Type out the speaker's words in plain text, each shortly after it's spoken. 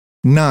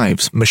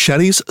Knives,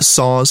 machetes,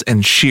 saws,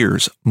 and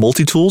shears,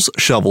 multi-tools,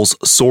 shovels,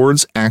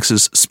 swords,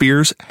 axes,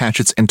 spears,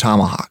 hatchets, and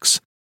tomahawks.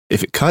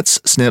 If it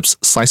cuts, snips,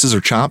 slices, or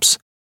chops,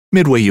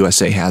 Midway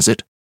USA has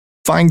it.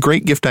 Find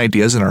great gift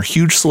ideas in our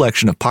huge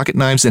selection of pocket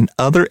knives and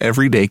other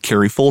everyday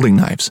carry folding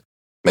knives.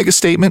 Make a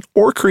statement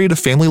or create a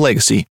family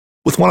legacy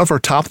with one of our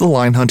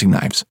top-of-the-line hunting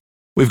knives.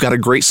 We've got a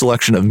great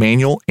selection of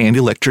manual and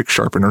electric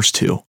sharpeners,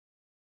 too.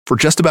 For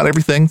just about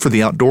everything for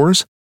the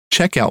outdoors,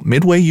 check out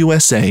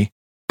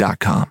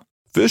MidwayUSA.com.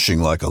 Fishing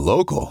like a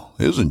local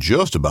isn't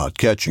just about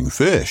catching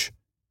fish.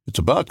 It's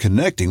about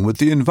connecting with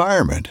the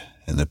environment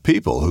and the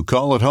people who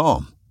call it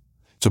home.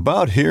 It's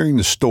about hearing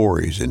the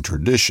stories and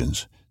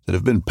traditions that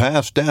have been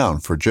passed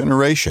down for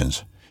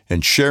generations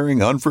and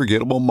sharing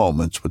unforgettable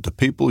moments with the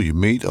people you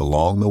meet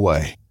along the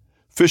way.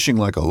 Fishing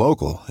like a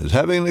local is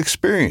having an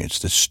experience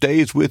that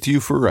stays with you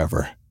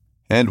forever.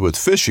 And with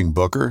Fishing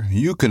Booker,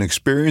 you can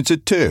experience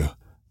it too,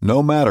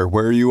 no matter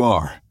where you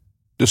are.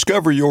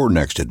 Discover your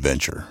next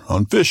adventure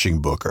on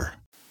Fishing Booker.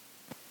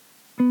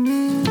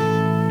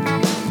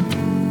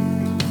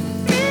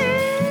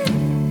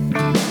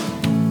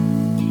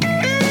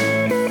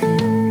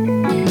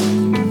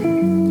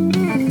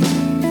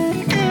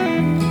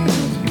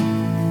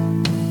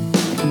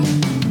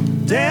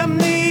 Damn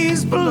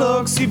these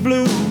Biloxi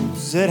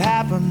blues, it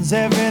happens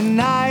every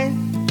night.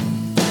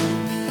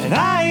 And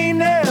I ain't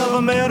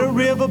never met a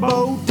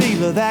riverboat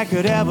dealer that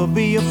could ever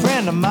be a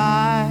friend of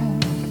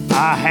mine.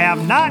 I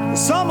have not.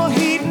 Summer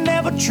heat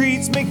never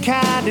treats me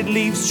kind, it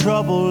leaves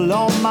trouble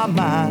on my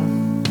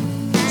mind.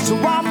 So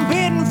I'm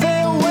bidding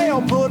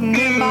farewell, putting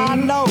in my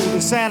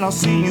notice, and I'll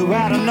see you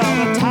at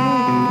another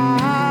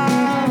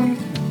time.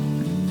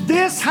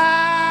 This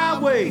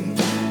highway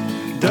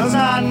does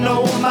not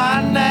know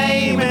my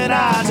name, and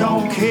I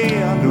don't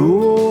care.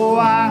 No,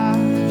 I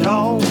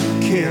don't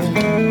care.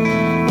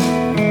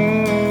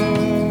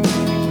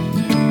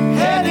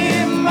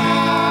 Heading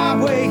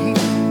my way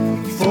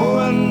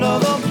for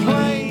another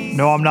place.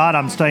 No, I'm not.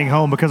 I'm staying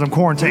home because I'm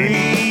quarantined.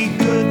 3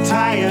 good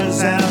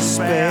tires and a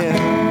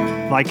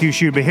spare. Like you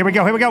should be. Here we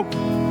go.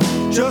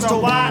 Just a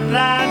white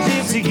line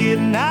gypsy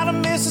getting out of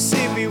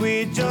Mississippi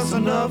with just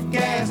enough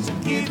gas to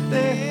get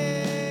there.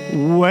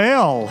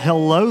 Well,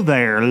 hello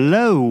there.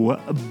 Low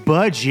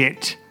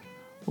budget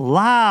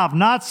live,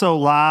 not so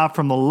live,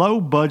 from the Low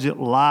Budget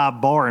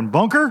Live Bar and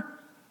Bunker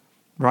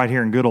right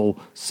here in good old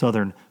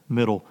southern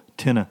middle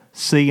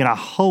Tennessee. And I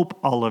hope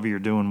all of you are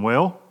doing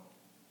well.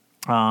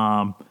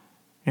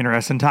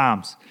 Interesting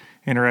times.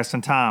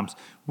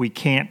 We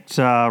can't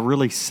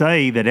really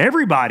say that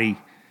everybody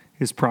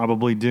is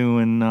probably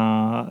doing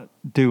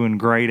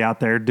great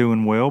out there,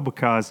 doing well,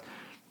 because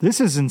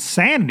this is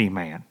insanity,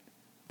 man.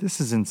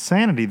 This is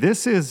insanity.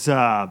 This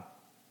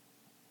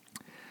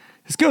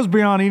goes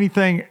beyond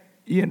anything,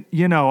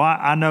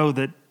 I know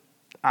that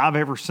I've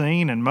ever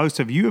seen and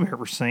most of you have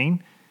ever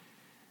seen.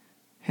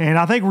 And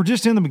I think we're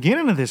just in the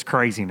beginning of this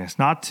craziness.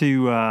 Not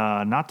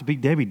to be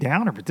Debbie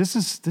Downer, but this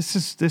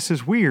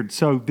is weird.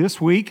 So this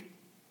week,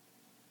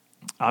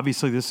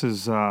 obviously, this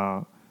is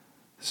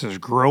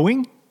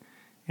growing,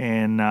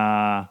 and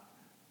I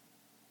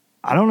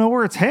don't know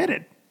where it's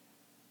headed.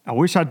 I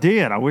wish I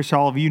did. I wish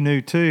all of you knew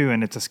too.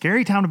 And it's a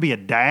scary time to be a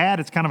dad.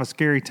 It's kind of a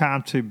scary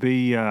time to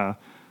be a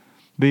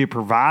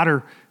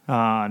provider,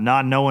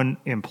 not knowing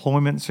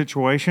employment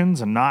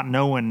situations and not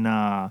knowing,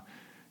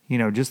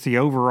 just the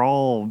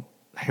overall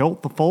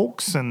health of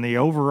folks and the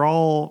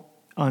overall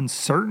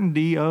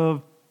uncertainty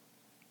of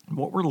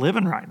what we're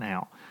living right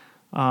now.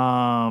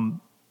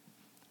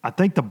 I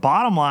think the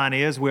bottom line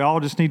is we all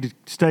just need to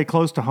stay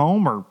close to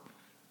home or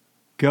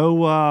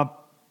go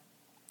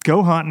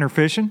hunting or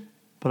fishing.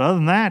 But other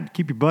than that,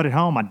 keep your butt at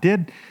home. I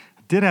did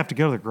have to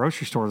go to the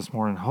grocery store this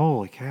morning.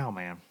 Holy cow,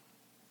 man.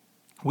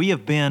 We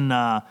have been,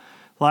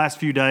 last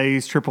few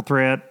days, triple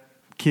threat,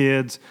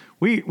 kids.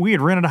 We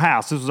had rented a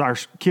house. This was our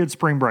kids'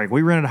 spring break.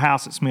 We rented a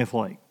house at Smith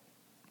Lake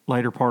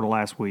later part of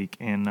last week,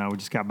 and we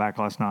just got back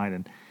last night.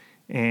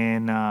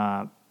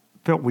 And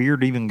felt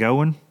weird even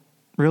going,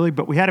 really,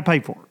 but we had to pay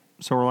for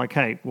it. So we're like,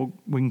 hey,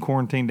 we can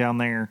quarantine down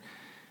there.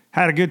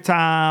 Had a good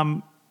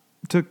time.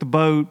 Took the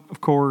boat, of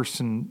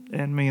course, and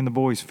me and the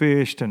boys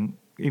fished and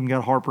even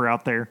got Harper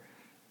out there.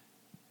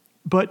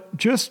 But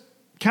just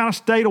kind of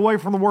stayed away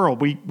from the world.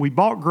 We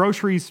bought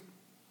groceries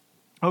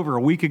over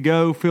a week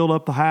ago, filled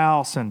up the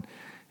house, and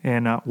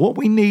what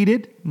we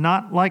needed,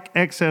 not like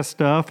excess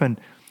stuff. And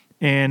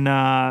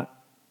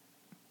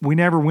we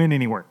never went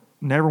anywhere.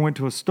 Never went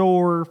to a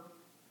store.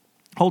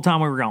 Whole time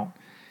we were gone.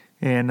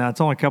 And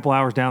it's only a couple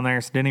hours down there,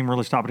 so didn't even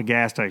really stop at a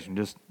gas station.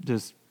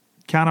 Just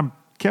kind of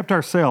kept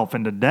ourselves.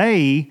 And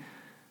today,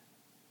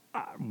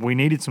 we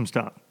needed some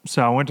stuff.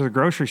 So I went to the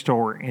grocery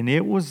store, and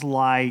it was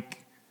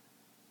like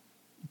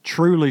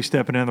truly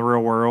stepping into the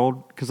real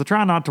world, because I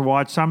try not to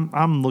watch.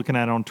 I'm looking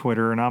at it on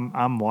Twitter, and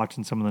I'm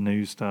watching some of the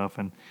news stuff,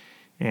 and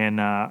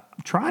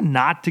try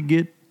not to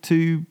get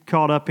too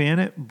caught up in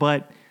it.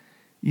 But,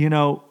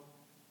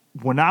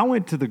 when I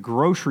went to the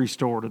grocery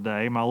store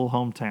today, my little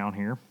hometown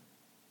here,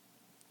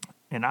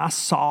 and I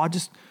saw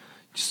just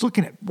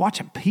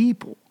watching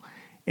people,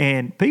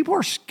 And people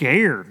are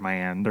scared,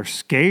 man. They're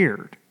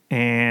scared.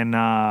 And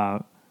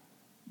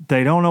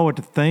they don't know what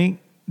to think.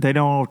 They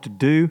don't know what to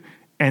do.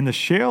 And the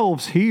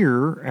shelves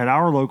here at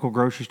our local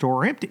grocery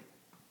store are empty.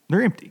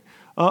 They're empty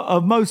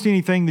of most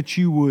anything that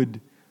you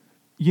would,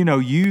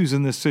 use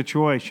in this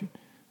situation.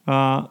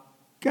 Got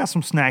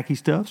some snacky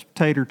stuff, some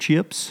potato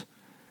chips.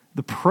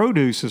 The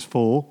produce is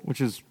full,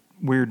 which is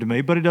weird to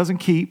me, but it doesn't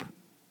keep.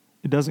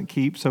 It doesn't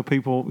keep. So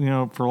people,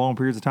 for long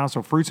periods of time.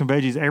 So fruits and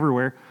veggies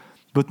everywhere.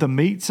 But the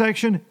meat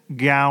section,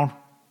 gone.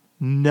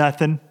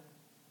 Nothing.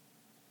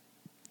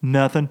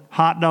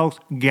 Hot dogs,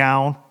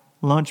 gone.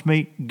 Lunch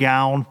meat,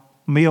 gone.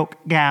 Milk,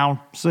 gone.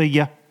 See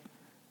ya.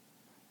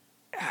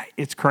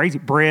 It's crazy.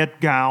 Bread,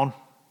 gone.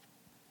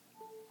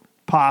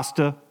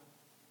 Pasta,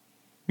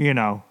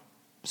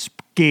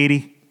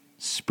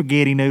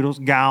 spaghetti noodles,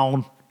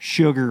 gone.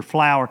 Sugar,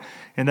 flour.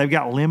 And they've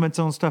got limits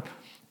on stuff.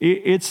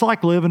 It's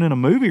like living in a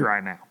movie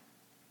right now.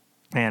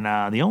 And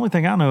the only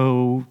thing I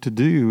know to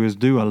do is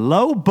do a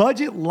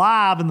low-budget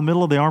live in the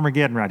middle of the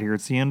Armageddon right here.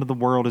 It's the end of the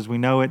world as we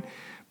know it.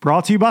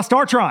 Brought to you by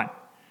StarTron.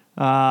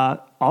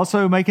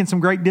 Also making some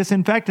great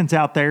disinfectants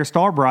out there.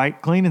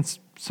 Starbright, cleaning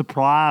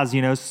supplies,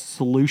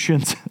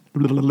 solutions.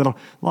 a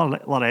lot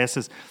of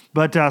S's.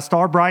 But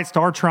Starbright,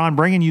 StarTron,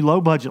 bringing you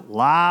low-budget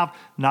live,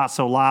 not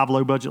so live,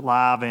 low-budget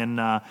live.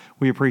 And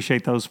we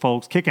appreciate those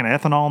folks kicking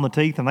ethanol in the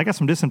teeth. And they got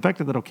some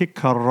disinfectant that'll kick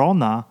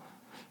Corona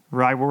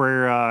right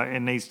where it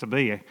needs to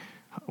be.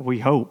 We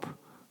hope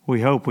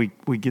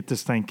we get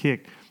this thing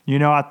kicked.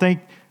 I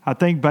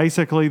think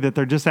basically that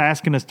they're just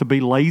asking us to be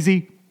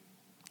lazy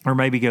or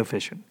maybe go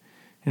fishing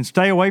and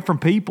stay away from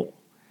people.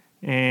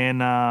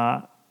 And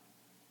I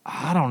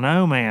don't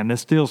know, man.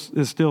 This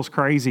still's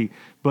crazy.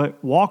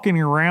 But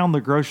walking around the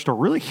grocery store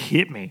really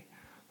hit me.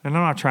 And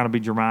I'm not trying to be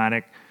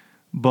dramatic,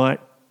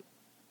 but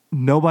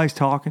nobody's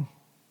talking.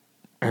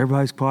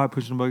 Everybody's quiet,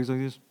 pushing the buggies like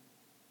this.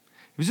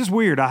 It was just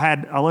weird.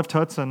 I left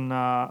Hudson.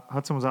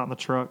 Hudson was out in the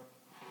truck.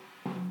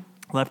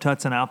 Left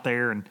Hudson out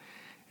there, and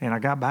I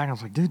got back. And I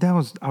was like, dude,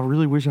 I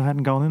really wish I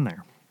hadn't gone in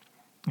there.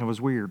 It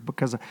was weird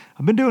because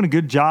I've been doing a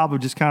good job of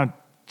just kind of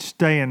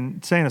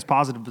staying as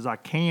positive as I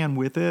can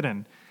with it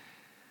and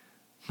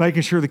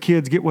making sure the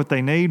kids get what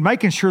they need,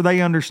 making sure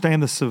they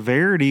understand the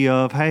severity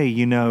of, hey,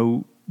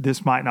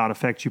 this might not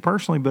affect you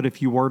personally, but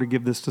if you were to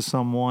give this to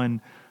someone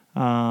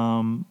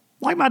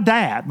like my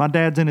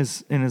dad's in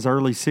his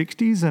early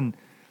 60s and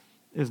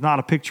is not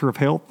a picture of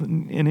health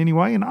in any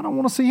way, and I don't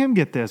want to see him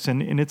get this.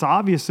 And it's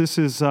obvious this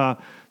is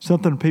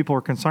something people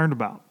are concerned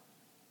about.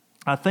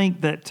 I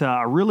think that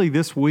really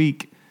this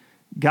week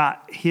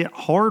got hit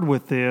hard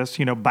with this.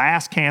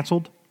 Bass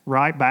canceled,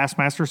 right?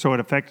 Bassmaster, so it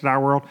affected our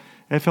world.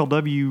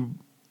 FLW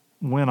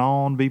went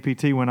on,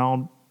 BPT went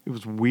on. It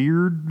was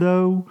weird,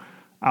 though.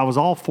 I was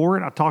all for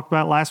it. I talked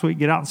about it last week,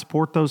 get out and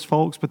support those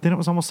folks, but then it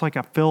was almost like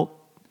I felt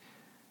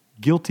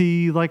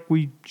guilty, like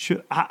we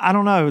should. I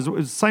don't know. It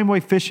was the same way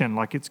fishing.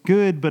 Like, it's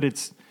good, but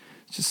it's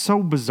just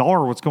so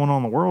bizarre what's going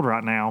on in the world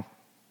right now.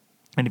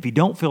 And if you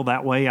don't feel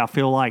that way, I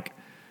feel like,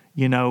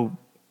 you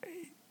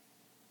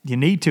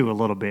need to a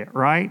little bit,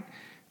 right?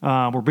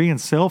 We're being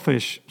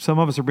selfish. Some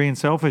of us are being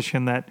selfish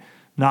in that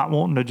not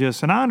wanting to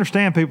just, and I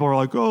understand people are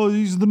like, oh,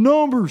 these are the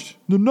numbers,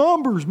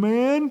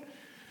 man.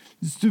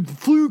 The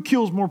flu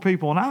kills more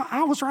people. And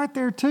I was right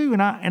there too.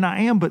 And I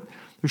am, but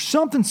there's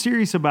something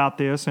serious about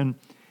this. And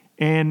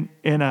in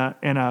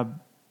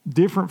a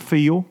different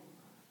feel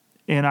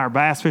in our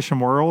bass fishing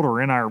world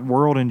or in our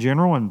world in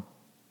general. And,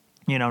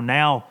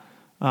 now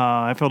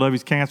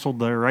FLW's canceled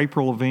their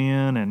April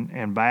event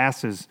and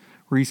Bass is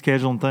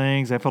rescheduling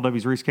things.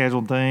 FLW's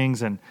rescheduling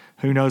things, and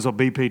who knows what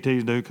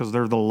BPTs do because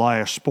they're the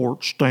last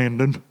sport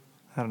standing.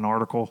 Had an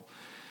article.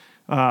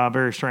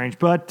 Very strange.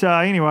 But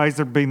anyways,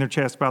 they're beating their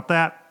chest about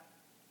that.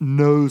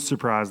 No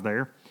surprise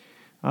there.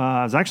 It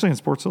was actually in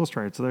Sports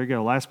Illustrated, so there you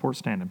go. Last sport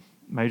standing.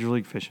 Major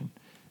League Fishing.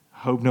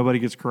 Hope nobody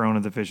gets corona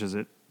that fishes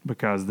it,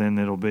 because then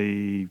it'll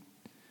be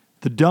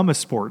the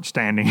dumbest sport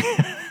standing.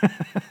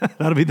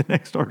 That'll be the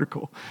next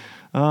article.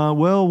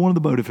 One of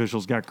the boat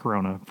officials got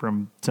corona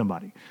from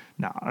somebody.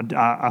 No,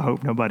 I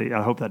hope nobody.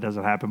 I hope that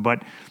doesn't happen.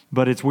 But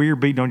it's weird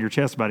beating on your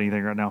chest about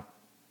anything right now,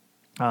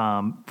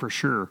 for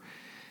sure,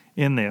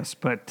 in this.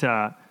 But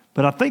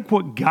I think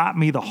what got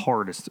me the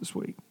hardest this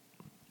week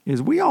is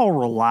we all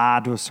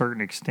rely to a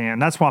certain extent.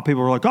 And that's why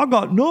people are like, I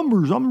got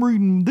numbers. I'm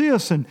reading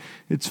this, and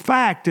it's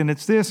fact, and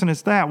it's this, and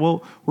it's that.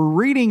 Well, we're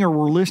reading or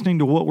we're listening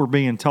to what we're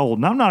being told.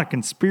 And I'm not a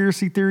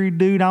conspiracy theory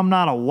dude. I'm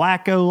not a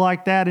wacko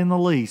like that in the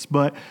least.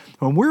 But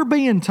when we're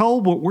being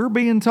told what we're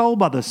being told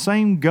by the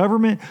same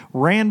government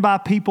ran by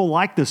people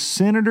like the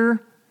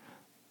senator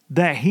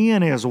that he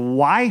and his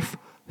wife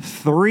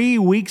 3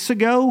 weeks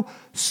ago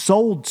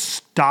sold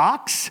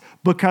stocks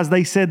because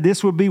they said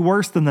this would be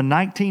worse than the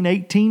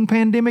 1918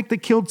 pandemic that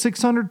killed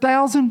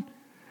 600,000,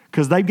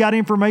 because they've got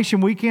information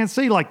we can't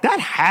see. Like, that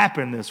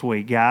happened this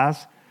week,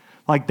 guys.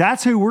 Like,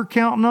 that's who we're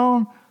counting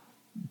on.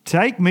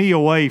 Take me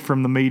away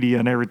from the media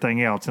and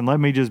everything else and let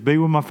me just be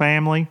with my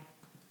family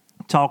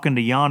talking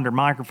to yonder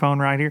microphone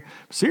right here.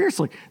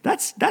 Seriously,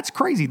 that's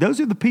crazy. Those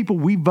are the people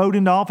we vote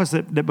into office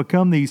that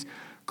become these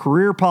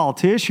career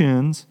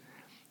politicians,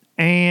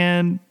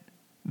 and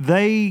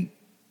they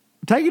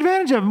take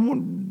advantage of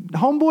them.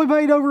 Homeboy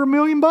made over $1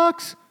 million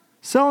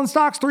selling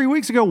stocks 3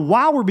 weeks ago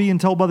while we're being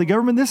told by the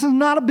government this is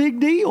not a big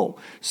deal.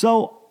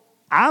 So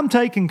I'm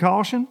taking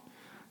caution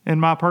in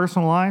my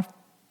personal life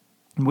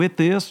with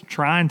this,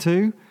 trying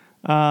to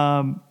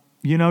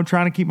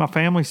keep my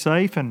family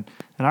safe and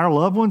our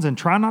loved ones, and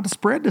try not to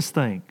spread this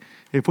thing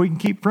if we can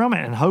keep from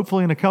it. And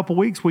hopefully in a couple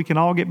weeks we can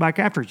all get back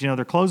after it.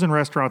 They're closing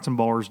restaurants and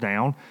bars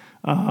down.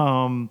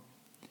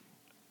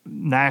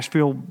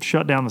 Nashville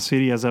shut down the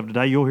city as of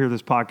today. You'll hear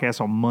this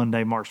podcast on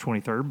Monday, March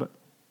 23rd, but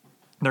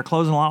they're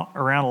closing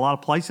around a lot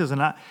of places.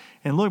 And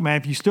look, man,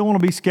 if you still want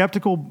to be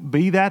skeptical,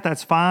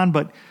 that's fine.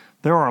 But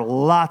there are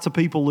lots of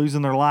people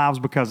losing their lives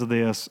because of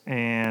this,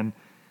 and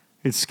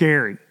it's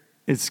scary.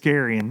 It's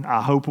scary, and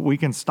I hope we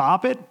can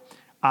stop it.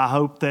 I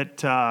hope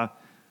that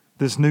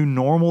this new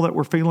normal that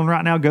we're feeling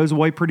right now goes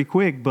away pretty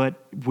quick, but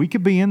we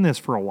could be in this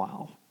for a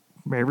while.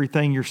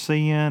 Everything you're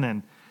seeing,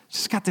 and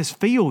just got this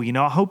feel,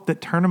 I hope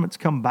that tournaments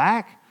come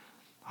back.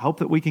 I hope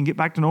that we can get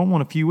back to normal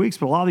in a few weeks,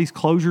 but a lot of these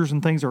closures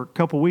and things are a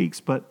couple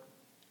weeks. But,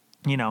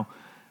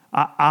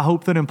 I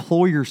hope that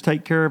employers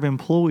take care of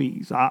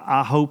employees.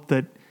 I hope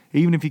that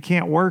even if you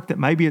can't work, that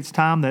maybe it's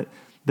time that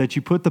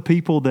you put the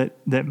people that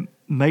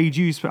made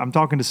you, I'm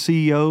talking to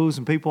CEOs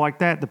and people like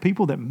that, the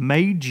people that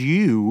made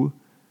you,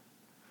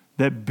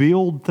 that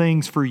build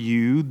things for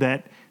you,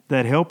 that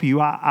help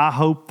you. I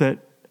hope that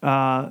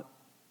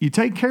you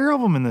take care of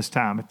them in this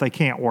time if they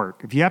can't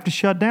work. If you have to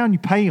shut down, you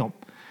pay them.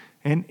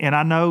 And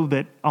I know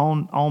that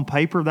on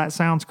paper that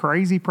sounds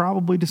crazy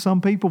probably to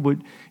some people, but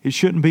it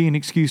shouldn't be an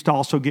excuse to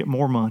also get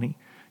more money,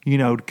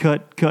 to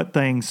cut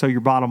things so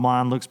your bottom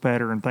line looks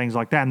better and things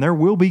like that. And there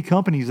will be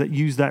companies that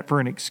use that for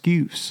an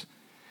excuse.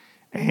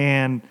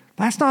 And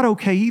that's not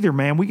okay either,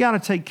 man. We got to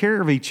take care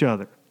of each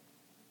other.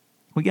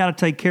 We got to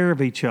take care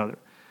of each other.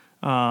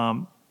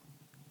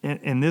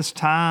 In this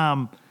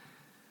time,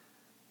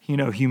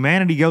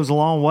 humanity goes a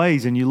long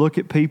ways, and you look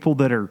at people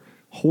that are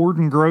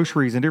hoarding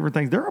groceries and different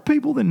things. There are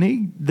people that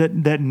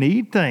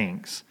need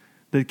things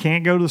that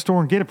can't go to the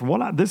store and get it.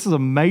 This is a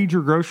major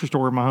grocery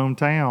store in my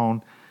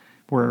hometown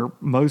where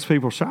most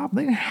people shop.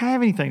 They didn't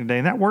have anything today,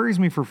 and that worries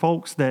me for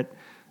folks that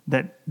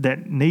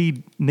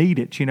need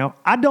it.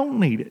 I don't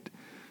need it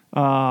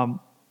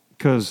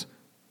because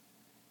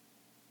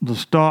the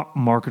stock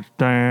market's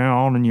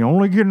down and you're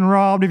only getting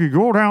robbed if you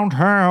go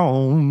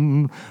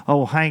downtown.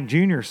 Oh, Hank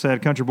Jr.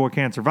 said Country Boy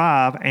Can't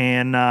Survive.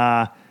 And,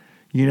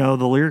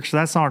 the lyrics to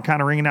that song are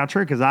kind of ringing out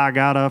true, because I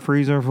got a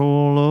freezer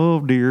full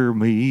of deer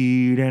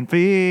meat and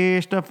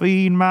fish to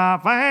feed my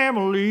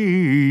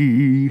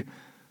family.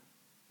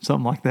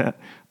 Something like that.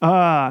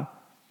 Yeah,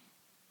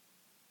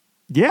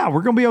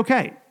 we're going to be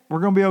okay. We're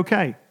going to be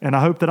okay. And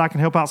I hope that I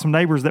can help out some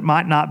neighbors that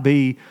might not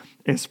be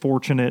as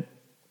fortunate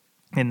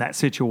in that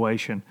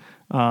situation.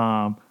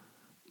 But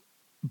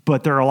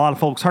there are a lot of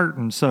folks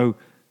hurting. So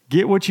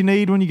get what you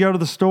need when you go to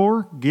the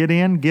store. Get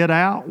in, get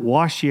out,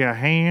 wash your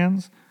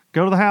hands.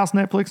 Go to the house,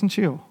 Netflix, and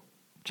chill.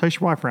 Chase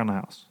your wife around the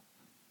house.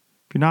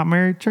 If you're not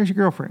married, chase your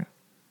girlfriend. If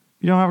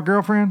you don't have a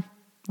girlfriend,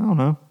 I don't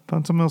know,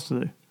 find something else to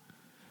do.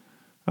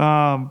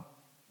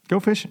 Go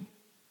fishing.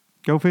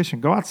 Go fishing.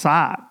 Go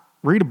outside.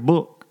 Read a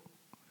book.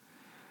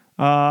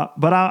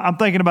 But I'm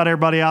thinking about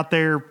everybody out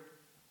there,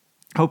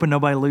 hoping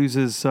nobody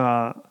loses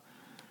their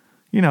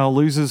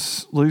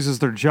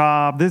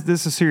job.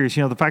 This is serious.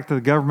 The fact that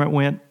the government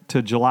went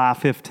to July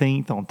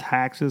 15th on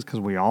taxes,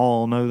 because we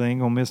all know they ain't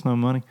going to miss no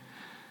money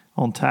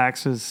on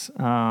taxes.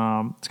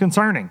 It's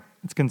concerning.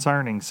 It's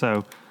concerning.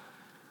 So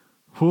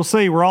we'll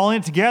see. We're all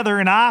in it together.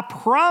 And I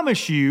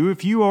promise you,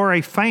 if you are a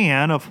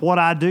fan of what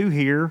I do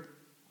here,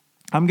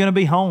 I'm going to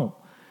be home.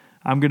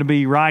 I'm going to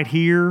be right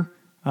here.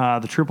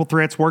 The Triple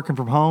Threat's working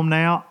from home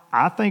now.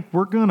 I think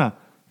we're going to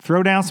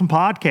throw down some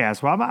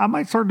podcasts. Well, I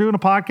might start doing a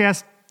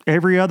podcast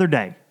every other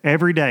day. I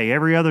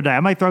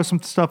might throw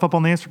some stuff up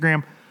on the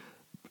Instagram.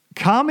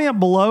 Comment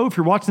below if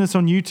you're watching this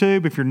on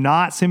YouTube. If you're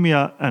not, send me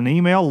an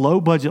email,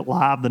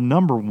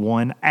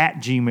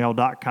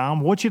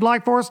 lowbudgetlive1@gmail.com. What you'd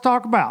like for us to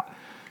talk about.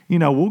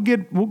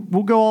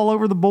 We'll go all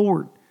over the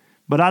board.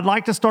 But I'd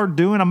like to start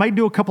I may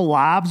do a couple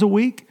lives a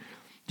week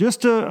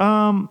just to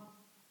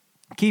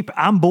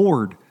I'm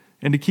bored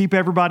and to keep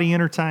everybody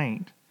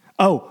entertained.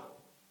 Oh,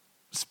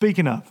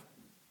 speaking of,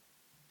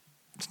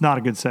 it's not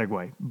a good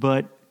segue,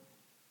 but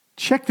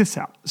check this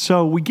out.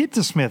 So we get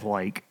to Smith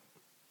Lake.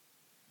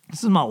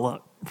 This is my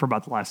luck for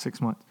about the last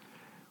 6 months.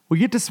 We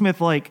get to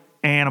Smith Lake,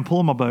 and I'm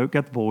pulling my boat,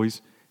 got the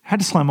boys. Had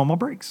to slam on my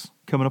brakes.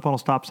 Coming up on a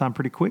stop sign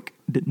pretty quick.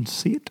 Didn't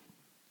see it.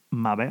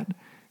 My bad.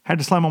 Had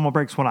to slam on my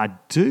brakes. When I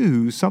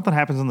do, something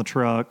happens in the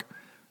truck.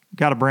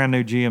 Got a brand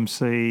new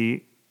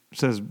GMC.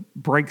 Says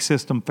brake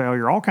system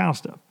failure, all kind of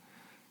stuff.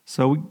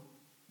 So we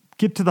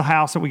get to the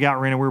house that we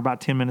got rented. We were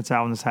about 10 minutes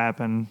out when this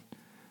happened.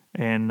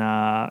 And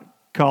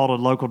called a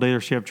local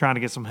dealership trying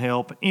to get some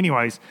help.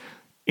 Anyways,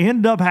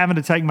 ended up having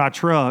to take my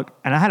truck,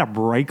 and I had a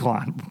brake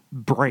line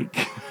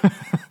break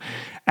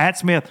at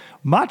Smith.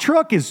 My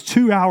truck is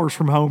 2 hours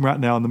from home right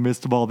now in the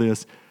midst of all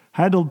this.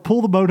 Had to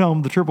pull the boat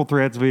home, the Triple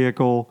Threats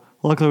vehicle,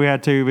 Luckily, we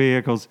had 2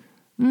 vehicles.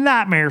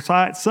 Nightmare. So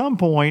at some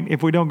point,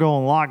 if we don't go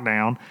on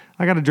lockdown,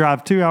 I got to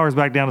drive 2 hours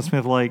back down to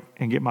Smith Lake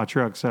and get my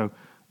truck. So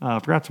I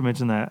forgot to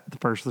mention that at the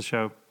first of the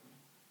show.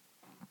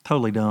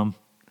 Totally dumb.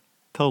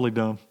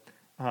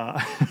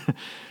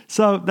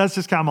 So that's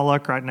just kind of my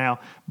luck right now.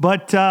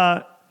 But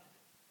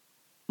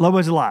Low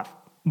Budget Live.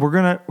 We're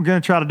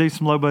gonna try to do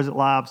some low budget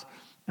lives.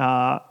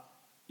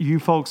 You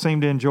folks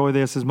seem to enjoy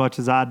this as much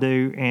as I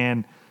do,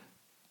 and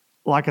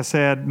like I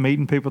said,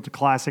 meeting people at the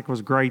Classic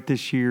was great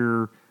this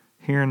year.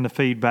 Hearing the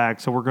feedback,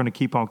 so we're going to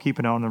keep on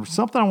keeping on. There was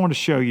something I want to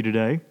show you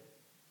today.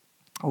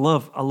 I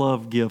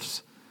love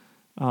gifts,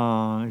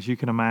 as you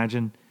can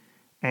imagine,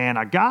 and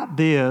I got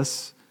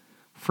this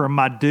from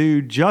my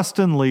dude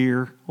Justin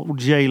Lear, old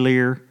Jay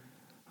Lear,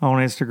 on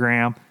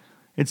Instagram.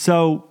 And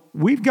so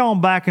we've gone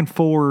back and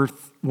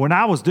forth. When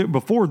I was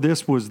before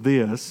this was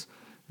this,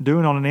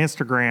 doing on an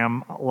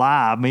Instagram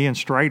live, me and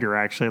Strader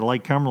actually at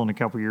Lake Cumberland a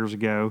couple years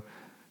ago.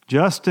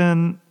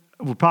 Justin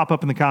would pop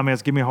up in the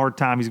comments, give me a hard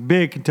time. He's a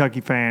big Kentucky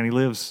fan. He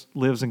lives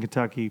in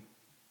Kentucky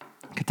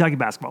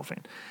basketball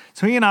fan.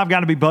 So he and I have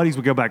got to be buddies.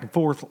 We go back and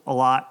forth a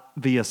lot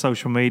via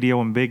social media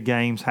when big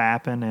games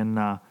happen.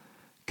 And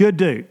good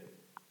dude,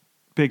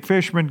 big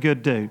fisherman,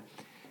 good dude.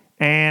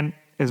 And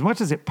as much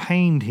as it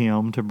pained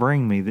him to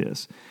bring me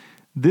this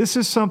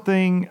is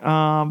something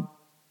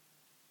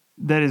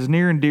that is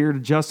near and dear to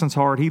Justin's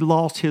heart. He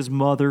lost his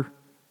mother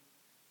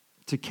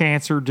to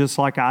cancer just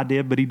like I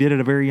did, but he did at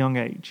a very young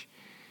age.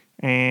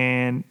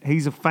 And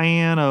he's a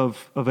fan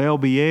of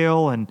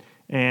LBL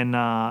and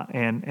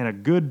a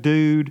good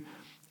dude.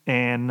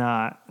 And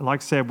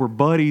like I said, we're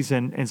buddies.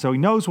 And so he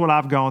knows what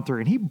I've gone through.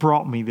 And he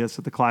brought me this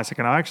at the Classic.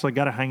 And I actually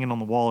got it hanging on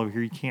the wall over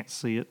here. You can't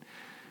see it.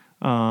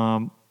 But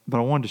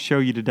I wanted to show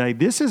you today.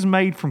 This is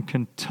made from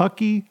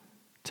Kentucky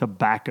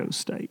tobacco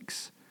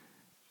steaks.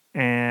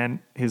 And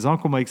his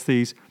uncle makes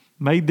these.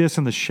 Made this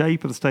in the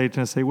shape of the state of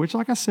Tennessee, which,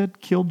 like I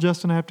said, killed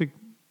Justin to have to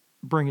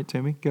bring it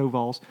to me. Go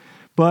Vols.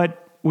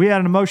 But we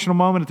had an emotional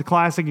moment at the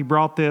Classic. He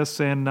brought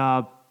this, and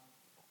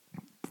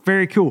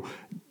very cool.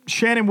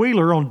 Shannon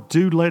Wheeler on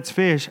Dude Let's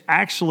Fish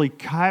actually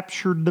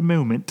captured the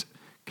moment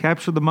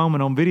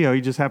on video.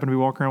 He just happened to be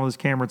walking around with his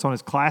camera. It's on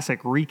his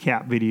Classic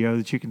recap video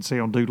that you can see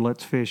on Dude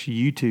Let's Fish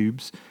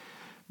YouTubes.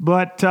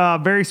 But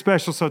very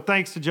special. So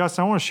thanks to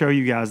Justin. I want to show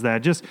you guys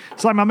that.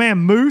 It's like my man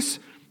Moose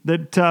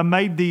that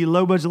made the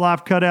Low Budget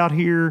Live cutout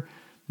here.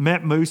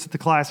 Met Moose at the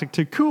Classic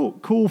too.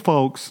 Cool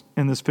folks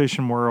in this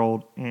fishing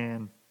world,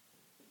 and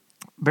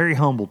very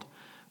humbled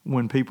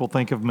when people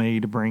think of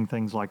me to bring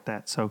things like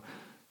that. So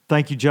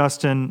thank you,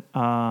 Justin,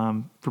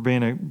 for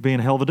being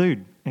a hell of a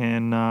dude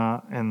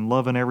and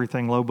loving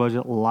everything Low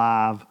Budget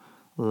Live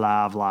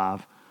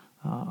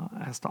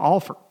has to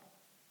offer.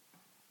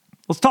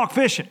 Let's talk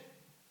fishing.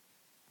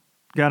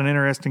 Got an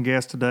interesting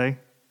guest today.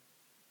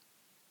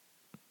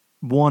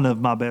 One of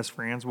my best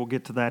friends. We'll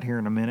get to that here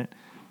in a minute.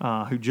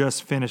 Who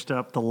just finished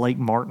up the Lake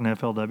Martin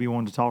FLW.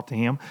 Wanted to talk to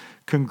him.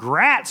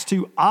 Congrats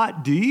to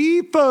Ott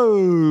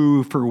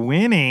Depot for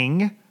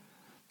winning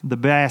the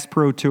Bass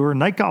Pro Tour.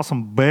 And they caught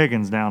some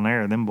biggins down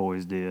there. Them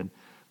boys did.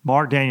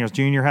 Mark Daniels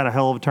Jr. had a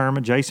hell of a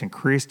tournament. Jason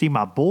Christie.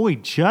 My boy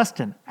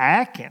Justin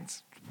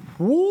Atkins.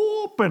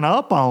 Whooping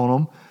up on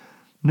them.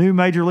 New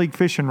Major League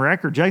Fishing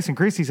record. Jason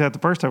Christie's had the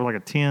first over like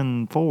a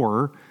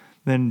 10-4.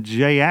 Then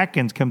Jay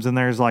Atkins comes in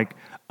there and is like,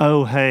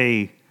 oh,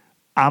 hey,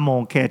 I'm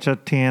going to catch a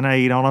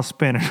 10-8 on a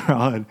spinning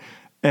rod.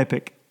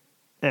 Epic.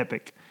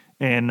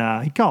 And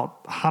he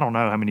caught, I don't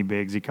know how many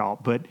bigs he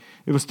caught, but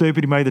it was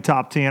stupid. He made the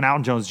top 10.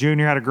 Alton Jones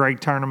Jr. had a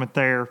great tournament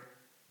there.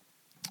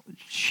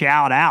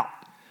 Shout out.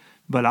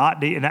 But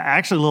and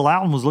actually, little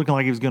Alton was looking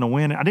like he was going to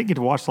win. I didn't get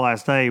to watch the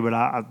last day, but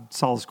I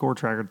saw the score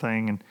tracker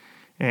thing.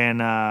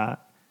 And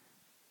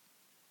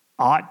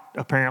Ott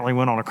apparently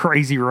went on a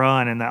crazy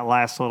run in that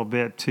last little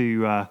bit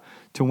to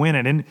win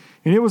it. And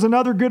it was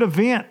another good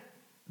event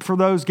for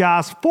those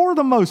guys for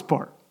the most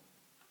part.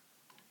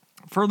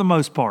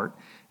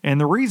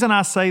 And the reason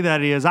I say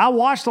that is I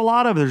watched a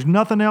lot of it. There's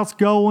nothing else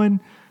going.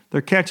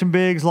 They're catching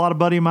bigs. A lot of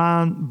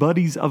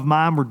buddies of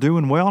mine were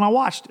doing well, and I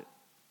watched it.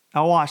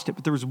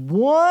 But there was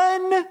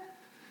one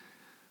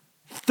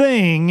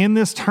thing in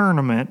this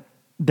tournament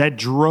that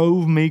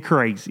drove me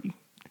crazy.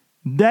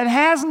 That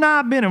has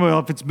not been, well,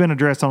 if it's been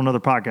addressed on another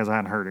podcast, I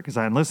hadn't heard it because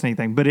I hadn't listened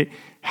to anything. But it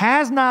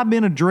has not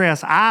been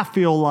addressed, I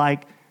feel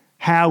like,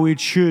 how it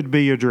should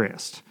be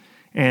addressed.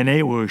 And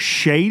it was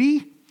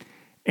shady,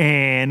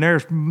 and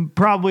there's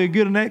probably a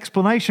good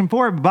explanation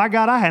for it, but by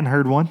God, I hadn't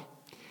heard one.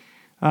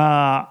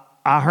 I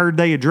heard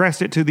they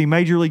addressed it to the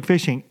Major League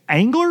Fishing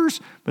anglers,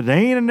 but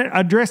they ain't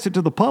addressed it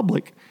to the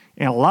public.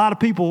 And a lot of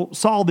people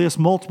saw this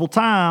multiple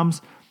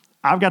times.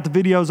 I've got the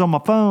videos on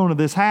my phone of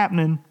this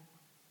happening.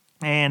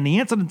 And the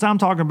incidents I'm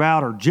talking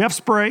about are Jeff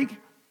Sprague,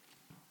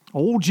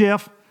 old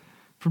Jeff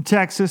from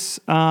Texas,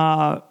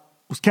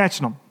 was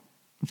catching them.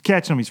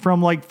 He's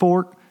from Lake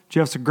Fork.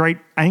 Jeff's a great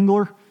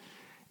angler.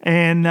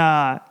 And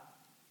I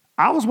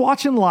was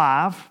watching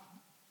live,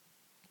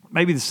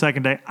 maybe the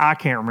second day. I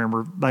can't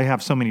remember. They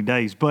have so many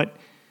days. And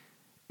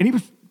he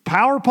was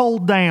power pole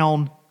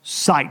down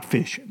sight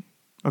fishing,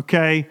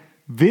 okay?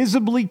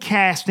 visibly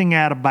casting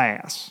at a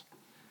bass.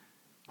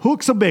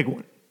 Hooks a big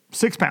one,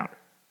 6-pounder.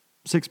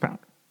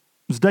 6-pounder.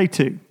 It was day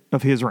 2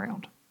 of his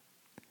round.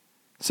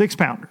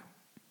 6-pounder.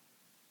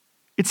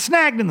 It's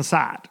snagged in the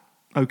side,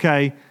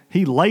 okay?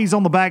 He lays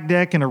on the back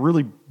deck in a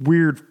really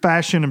weird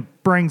fashion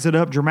and brings it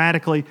up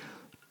dramatically.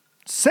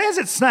 Says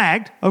it's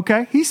snagged,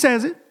 okay? He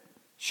says it.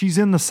 She's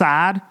in the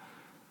side,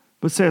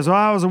 but says, it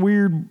was a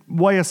weird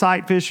way of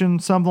sight fishing,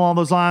 something along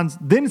those lines.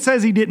 Then it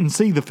says he didn't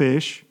see the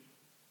fish.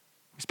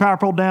 He's power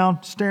pulled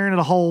down, staring at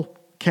a hole,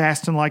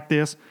 casting like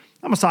this.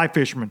 I'm a sight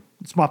fisherman.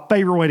 It's my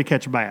favorite way to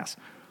catch a bass.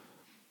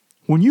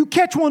 When you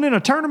catch one in a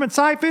tournament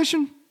sight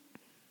fishing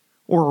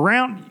or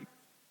around,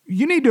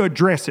 you need to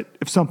address it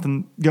if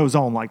something goes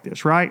on like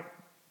this, right?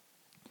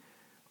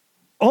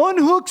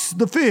 Unhooks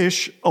the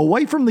fish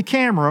away from the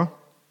camera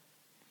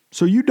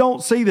so you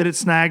don't see that it's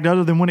snagged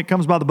other than when it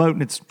comes by the boat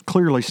and it's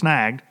clearly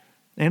snagged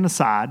in the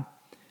side.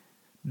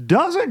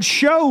 Doesn't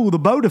show the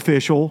boat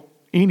official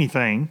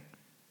anything.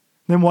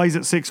 Then weighs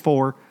at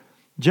 6'4".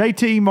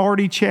 JT,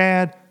 Marty,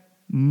 Chad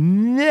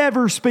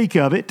never speak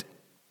of it.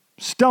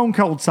 Stone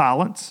cold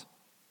silence.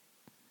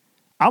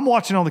 I'm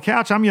watching on the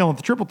couch. I'm yelling at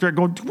the triple threat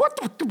going,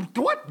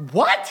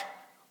 what?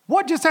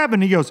 What just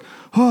happened? He goes,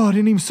 I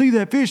didn't even see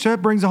that fish.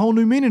 That brings a whole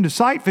new meaning to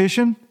sight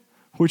fishing,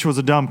 which was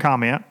a dumb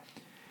comment.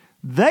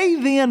 They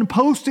then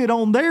posted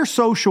on their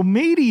social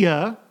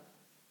media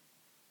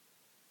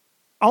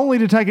only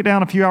to take it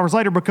down a few hours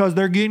later because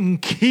they're getting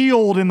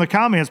killed in the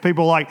comments.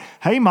 People like,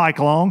 hey, Mike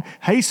Long,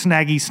 hey,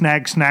 Snaggy,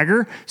 Snag,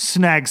 Snagger,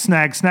 Snag,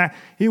 Snag, Snag.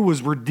 It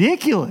was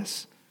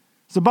ridiculous.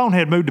 It's a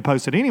bonehead mood to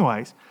post it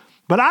anyways.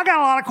 But I got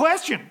a lot of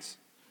questions.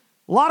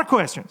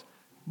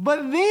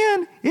 But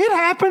then it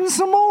happens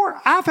some more.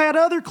 I've had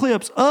other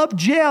clips of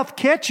Jeff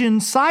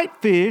catching sight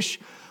fish,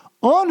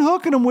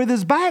 unhooking them with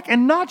his back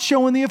and not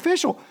showing the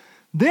official.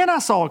 Then I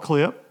saw a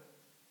clip.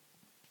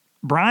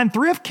 Brian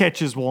Thrift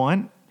catches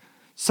one.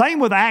 Same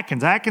with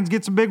Atkins. Atkins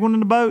gets a big one in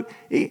the boat.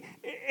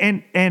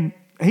 And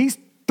he's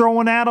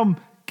throwing at him.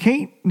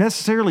 Can't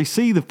necessarily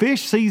see the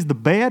fish, sees the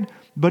bed,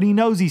 but he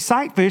knows he's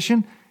sight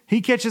fishing.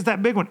 He catches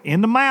that big one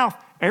in the mouth.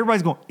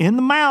 Everybody's going, in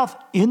the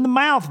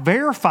mouth,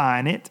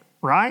 verifying it,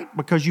 right?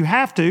 Because you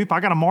have to. If I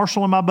got a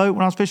Marshall in my boat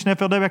when I was fishing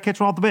FLW, I catch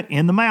one off the bed,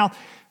 in the mouth,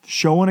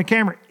 showing a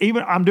camera.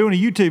 Even I'm doing a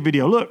YouTube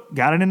video. Look,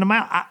 got it in the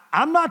mouth.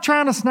 I'm not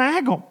trying to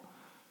snag them.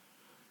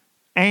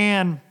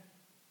 And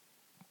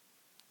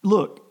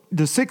look,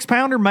 the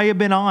 6-pounder may have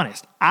been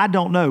honest. I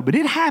don't know. But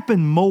it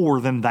happened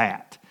more than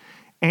that.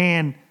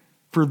 And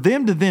for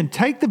them to then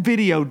take the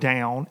video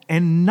down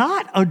and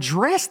not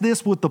address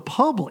this with the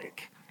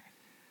public.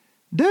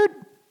 Dude,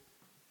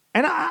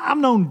 and I've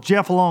known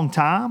Jeff a long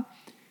time.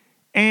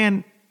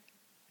 And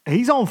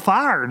he's on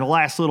fire in the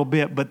last little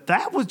bit. But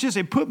that was just,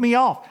 it put me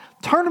off.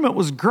 Tournament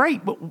was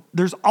great, but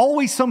there's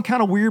always some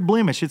kind of weird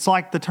blemish. It's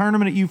like the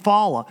tournament at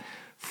Eufaula.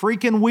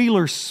 Freaking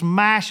Wheeler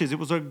smashes. It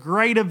was a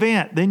great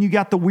event. Then you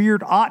got the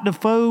weird Ott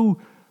Defoe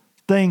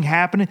thing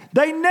happening.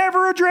 They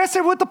never address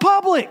it with the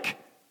public.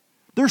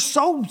 They're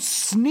so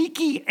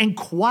sneaky and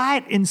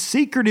quiet and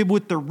secretive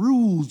with the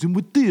rules and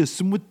with this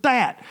and with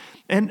that.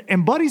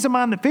 And buddies of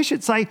mine that fish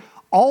it say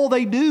all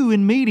they do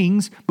in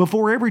meetings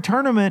before every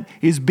tournament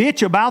is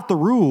bitch about the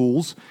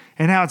rules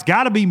and how it's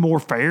got to be more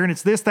fair and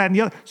it's this, that, and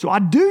the other. So I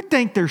do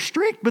think they're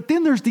strict, but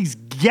then there's these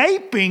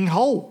gaping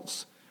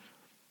holes.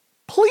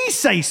 Please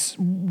say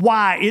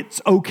why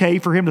it's okay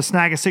for him to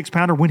snag a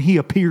 6-pounder when he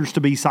appears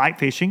to be sight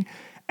fishing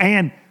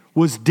and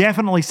was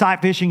definitely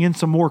sight fishing in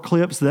some more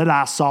clips that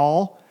I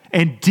saw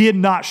and did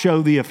not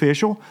show the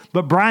official.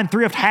 But Brian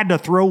Thrift had to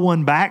throw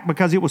one back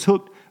because it was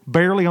hooked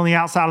barely on the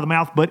outside of the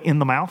mouth, but in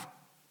the mouth.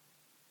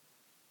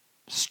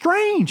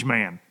 Strange,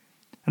 man.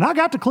 And I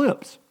got the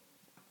clips.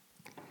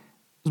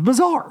 It was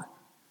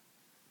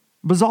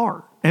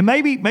bizarre. And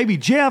maybe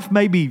Jeff,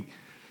 maybe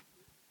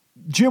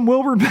Jim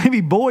Wilburn,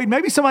 maybe Boyd,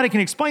 maybe somebody can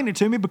explain it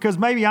to me because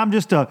maybe I'm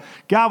just a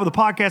guy with a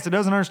podcast that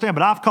doesn't understand,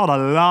 but I've caught a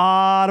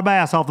lot of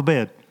bass off the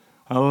bed.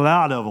 A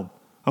lot of them.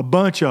 A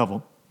bunch of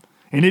them.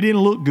 And it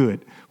didn't look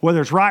good.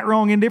 Whether it's right,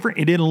 wrong, indifferent,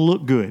 it didn't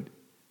look good.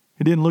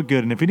 It didn't look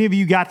good. And if any of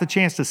you got the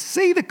chance to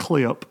see the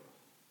clip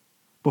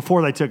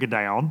before they took it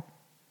down,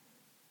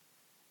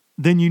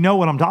 then you know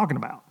what I'm talking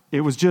about.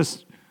 It was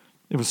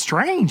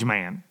strange,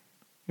 man.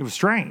 It was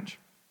strange.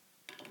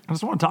 I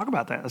just want to talk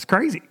about that. That's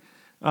crazy.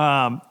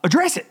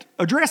 Address it.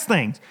 Address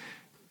things.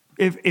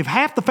 If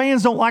half the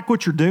fans don't like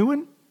what you're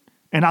doing,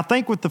 and I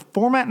think with the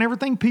format and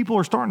everything, people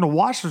are starting to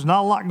watch. There's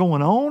not a lot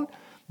going on.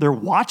 They're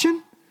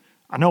watching.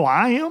 I know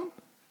I am,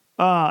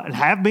 and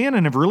have been,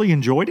 and have really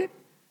enjoyed it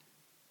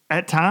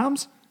at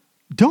times.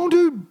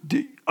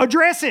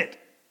 Address it.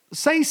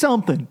 Say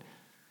something.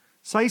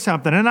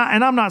 And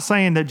I'm not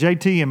saying that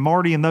JT and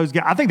Marty and those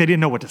guys, I think they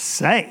didn't know what to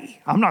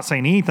say. I'm not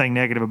saying anything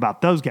negative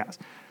about those guys.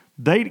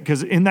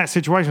 Because in that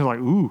situation, it's like,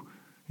 ooh,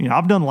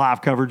 I've done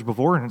live coverage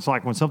before, and it's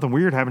like when something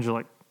weird happens, you're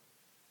like,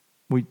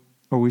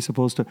 are we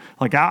supposed to?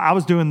 Like I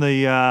was doing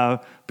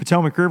the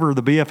Potomac River,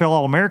 the BFL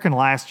All-American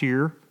last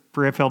year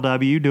for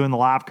FLW, doing the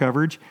live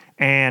coverage,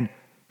 and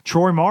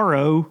Troy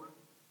Morrow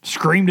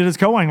screamed at his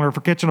co-angler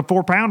for catching a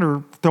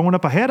 4-pounder, throwing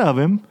up ahead of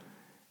him.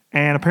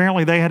 And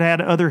apparently they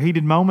had other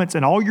heated moments,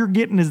 and all you're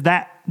getting is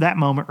that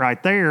moment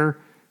right there,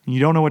 and you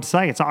don't know what to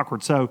say. It's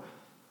awkward. So,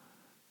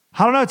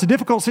 I don't know. It's a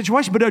difficult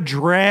situation, but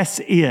address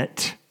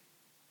it.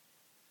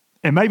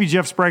 And maybe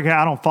Jeff Sprague,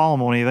 I don't follow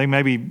him on anything.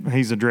 Maybe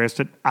he's addressed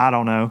it. I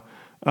don't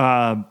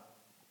know.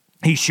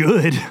 He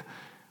should.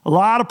 A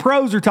lot of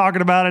pros are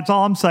talking about it. That's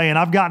all I'm saying.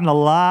 I've gotten a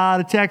lot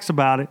of texts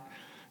about it,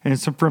 and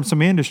from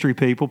some industry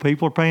people.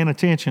 People are paying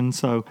attention,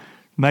 so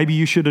maybe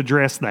you should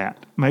address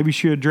that. Maybe you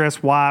should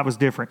address why it was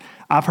different.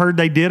 I've heard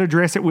they did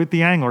address it with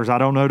the anglers. I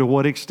don't know to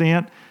what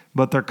extent,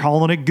 but they're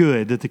calling it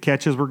good, that the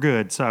catches were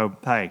good. So,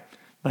 hey,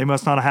 they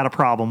must not have had a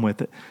problem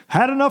with it.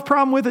 Had enough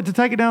problem with it to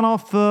take it down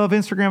off of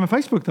Instagram and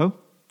Facebook, though.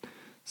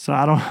 So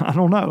I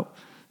don't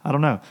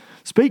know.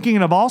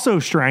 Speaking of also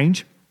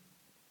strange,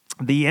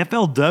 the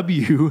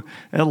FLW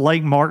at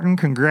Lake Martin.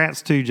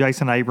 Congrats to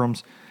Jason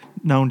Abrams.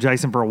 Known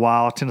Jason for a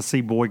while.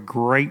 Tennessee boy,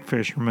 great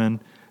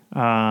fisherman.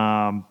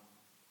 Finally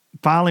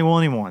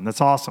won him one. That's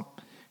awesome.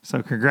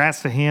 So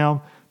congrats to him.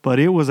 But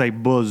it was a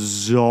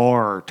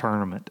bizarre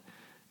tournament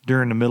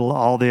during the middle of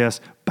all this.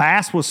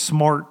 Bass was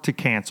smart to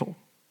cancel.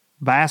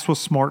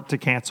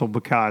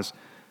 Because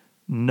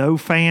no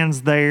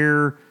fans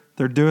there.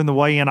 They're doing the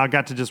weigh-in. I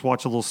got to just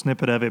watch a little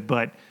snippet of it,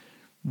 but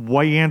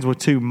weigh-ins with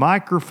 2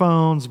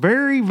 microphones.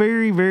 Very,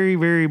 very, very,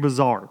 very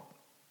bizarre.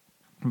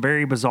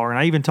 Very bizarre. And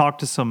I even talked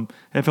to some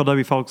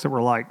FLW folks that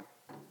were like,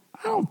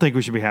 I don't think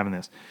we should be having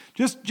this.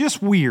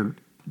 Just weird.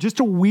 Just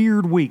a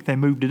weird week. They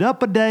moved it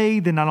up a day.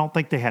 Then I don't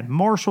think they had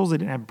marshals. They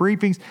didn't have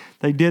briefings.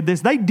 They did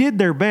this. They did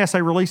their best.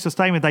 They released a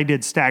statement. They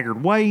did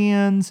staggered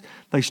weigh-ins.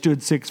 They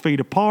stood 6 feet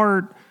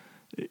apart.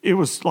 It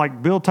was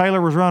like Bill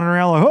Taylor was running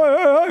around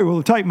like, hey, with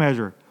a tape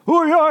measure.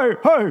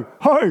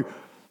 Hey,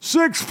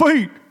 6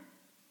 feet.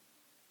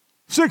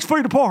 6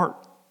 feet apart.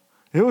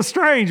 It was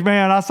strange,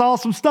 man. I saw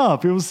some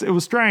stuff. It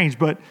was strange,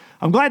 but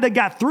I'm glad they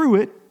got through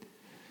it.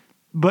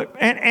 But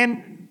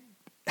and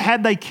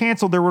had they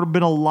canceled, there would have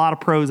been a lot of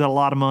pros at a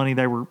lot of money.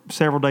 They were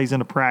several days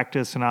into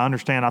practice, and I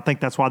understand. I think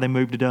that's why they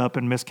moved it up.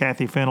 And Miss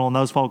Kathy Fennell and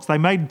those folks, they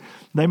made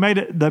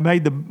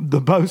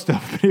the most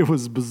of it. It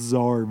was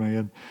bizarre,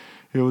 man.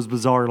 It was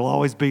bizarre. It'll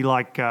always be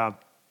like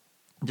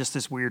just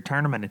this weird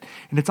tournament.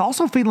 And it's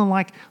also feeling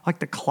like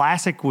the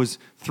Classic was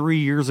 3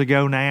 years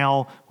ago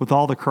now with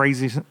all the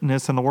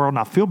craziness in the world. And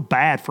I feel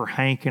bad for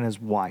Hank and his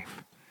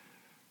wife.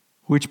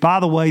 Which, by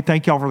the way,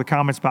 thank y'all for the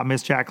comments about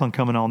Miss Jacqueline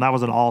coming on. That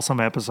was an awesome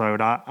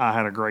episode. I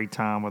had a great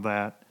time with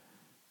that.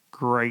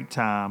 Great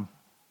time.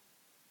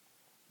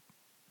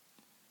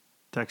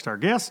 Text our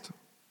guest.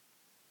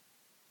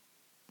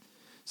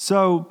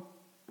 So,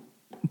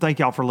 thank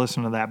y'all for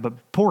listening to that.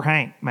 But poor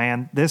Hank,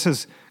 man. This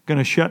is going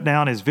to shut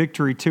down his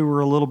victory tour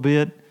a little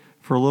bit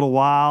for a little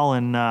while.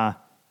 And,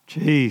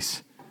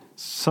 geez,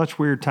 such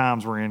weird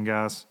times we're in,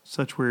 guys.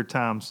 Such weird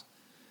times.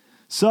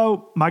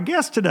 So, my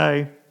guest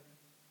today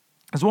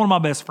is one of my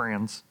best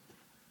friends.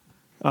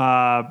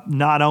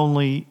 Not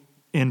only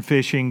in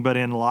fishing, but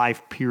in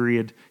life,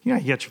 period. You know,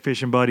 you got your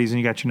fishing buddies and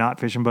you got your not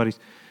fishing buddies.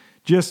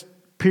 Just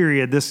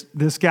period.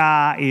 This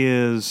guy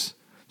is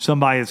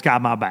somebody that's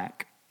got my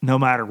back, no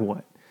matter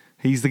what.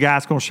 He's the guy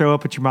that's going to show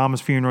up at your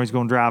mama's funeral. He's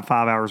going to drive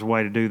 5 hours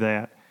away to do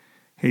that.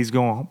 He's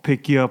going to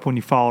pick you up when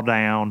you fall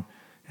down,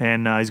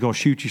 and he's going to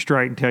shoot you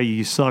straight and tell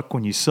you suck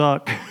when you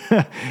suck.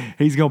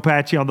 He's going to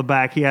pat you on the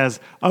back. He has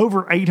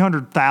over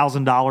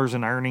 $800,000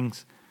 in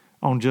earnings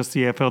on just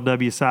the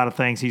FLW side of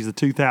things. He's the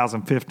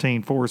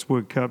 2015 Forrest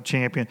Wood Cup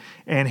champion,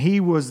 and he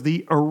was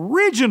the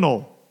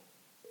original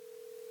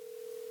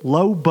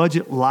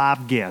low-budget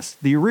live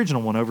guest, the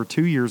original one over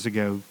 2 years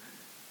ago.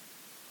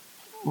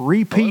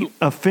 Repeat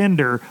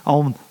offender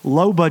on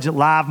Low Budget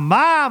Live,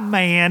 my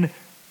man,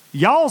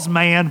 y'all's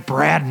man,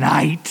 Brad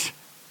Knight.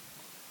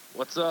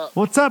 What's up?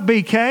 What's up,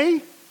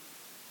 BK?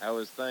 How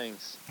is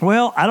things?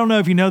 Well, I don't know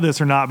if you know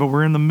this or not, but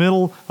we're in the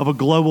middle of a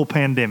global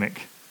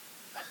pandemic.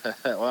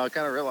 Well, I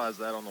kind of realized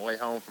that on the way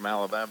home from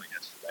Alabama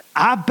yesterday.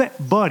 I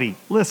bet, buddy,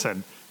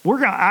 listen,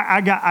 I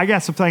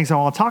got some things I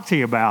want to talk to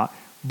you about,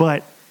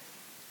 but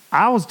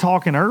I was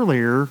talking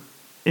earlier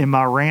in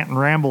my rant and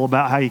ramble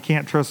about how you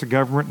can't trust the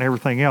government and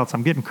everything else.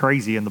 I'm getting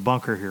crazy in the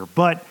bunker here.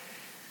 But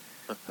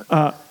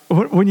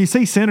when you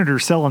see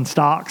senators selling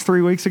stocks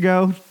 3 weeks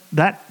ago,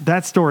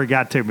 that story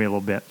got to me a little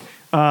bit.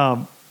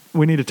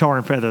 We need to tar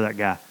and feather that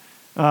guy.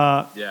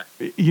 Yeah.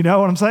 You know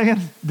what I'm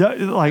saying?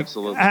 Like,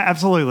 Absolutely.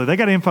 Absolutely. They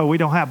got info we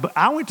don't have. But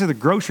I went to the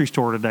grocery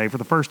store today for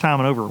the first time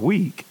in over a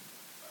week,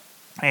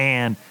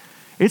 and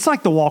it's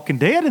like The Walking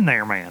Dead in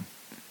there, man.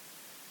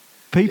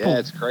 People, yeah,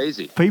 it's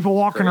crazy. People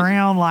walking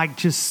around like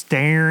just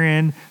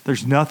staring.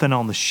 There's nothing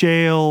on the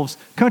shelves.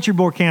 Country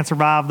Boy can't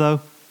survive, though.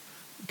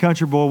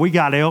 Country Boy, we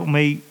got elk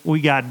meat.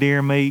 We got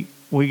deer meat.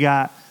 We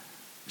got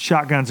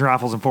shotguns,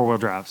 rifles, and four-wheel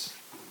drives.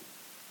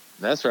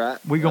 That's right.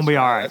 We're going to be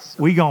all right.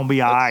 We're going to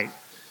be all right.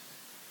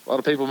 A lot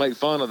of people make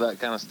fun of that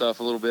kind of stuff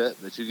a little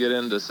bit, that you get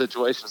into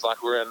situations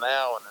like we're in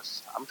now, and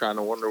I'm trying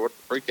to wonder what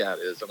the freak out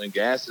is. I mean,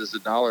 gas is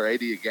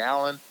 $1.80 a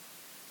gallon.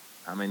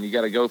 I mean, you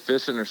got to go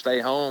fishing or stay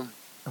home.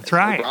 That's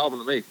right. No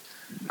problem to me.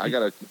 I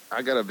got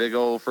a big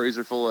old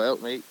freezer full of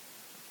elk meat,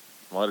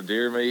 a lot of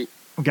deer meat.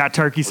 We got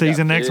turkey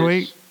season next fish.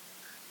 week.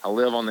 I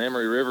live on the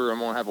Emory River. I'm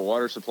gonna have a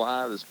water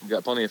supply that's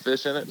got plenty of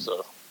fish in it.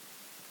 So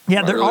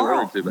yeah, there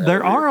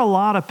are a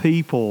lot of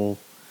people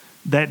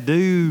that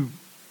do,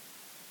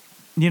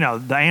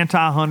 the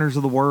anti-hunters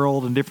of the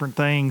world and different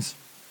things,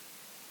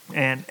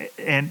 and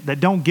that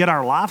don't get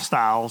our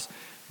lifestyles.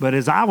 But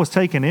as I was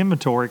taking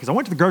inventory, because I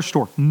went to the grocery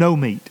store, no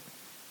meat.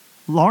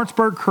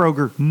 Lawrenceburg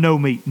Kroger, no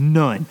meat,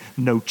 none.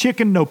 No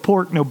chicken, no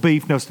pork, no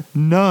beef,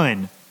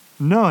 none.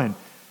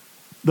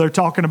 They're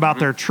talking about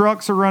their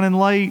trucks are running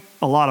late,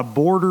 a lot of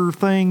border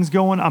things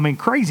going. I mean,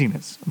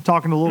 craziness. I'm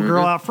talking to a little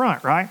girl out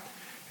front, right?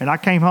 And I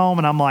came home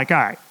and I'm like, all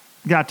right,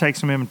 got to take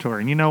some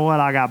inventory. And you know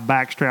what? I got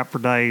backstrap for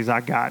days.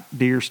 I got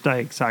deer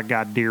steaks. I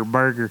got deer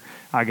burger.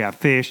 I got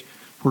fish.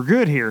 We're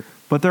good here.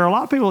 But there are a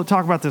lot of people that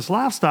talk about this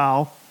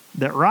lifestyle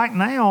that right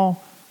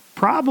now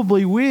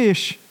probably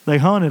wish they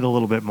hunted a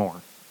little bit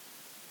more.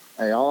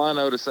 Hey, all I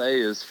know to say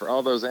is for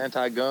all those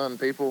anti-gun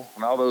people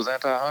and all those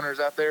anti-hunters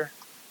out there,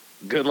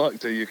 good luck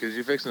to you because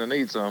you're fixing to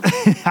need some.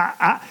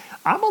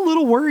 I'm a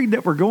little worried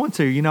that we're going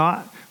to.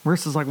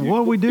 Marissa's like, what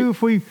do we do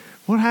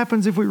what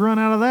happens if we run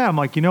out of that? I'm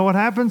like, you know what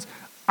happens?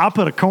 I'll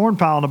put a corn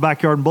pile in the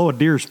backyard and blow a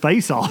deer's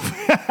face off.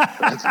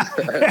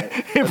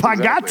 If I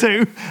got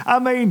to. I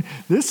mean,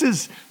 this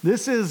is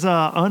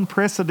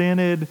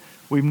unprecedented.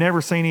 We've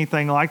never seen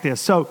anything like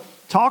this. So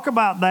talk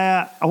about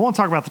that. I want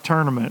to talk about the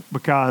tournament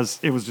because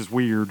it was just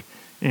weird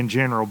in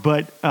general,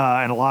 but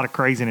and a lot of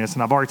craziness.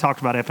 And I've already talked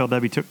about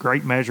FLW took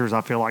great measures,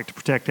 I feel like, to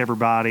protect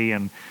everybody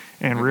and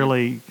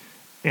really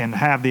and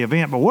have the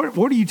event. But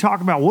what do you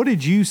talk about? What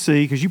did you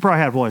see? Because you probably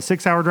had, a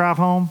 6-hour drive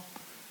home?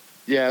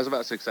 Yeah, it was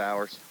about 6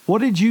 hours.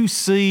 What did you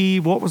see?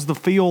 What was the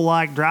feel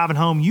like driving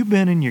home? You've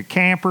been in your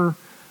camper.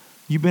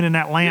 You've been in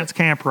that Lance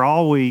camper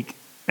all week,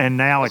 and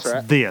now That's it's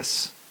right.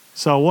 this.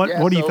 So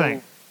what do you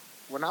think?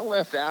 When I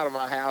left out of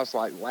my house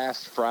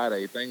last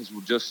Friday, things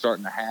were just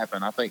starting to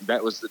happen. I think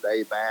that was the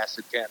day Bass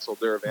had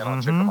canceled their event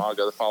on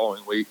Chickamauga the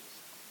following week.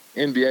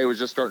 NBA was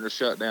just starting to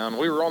shut down.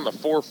 We were on the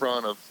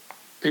forefront of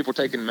people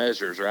taking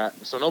measures, right?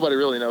 So nobody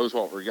really knows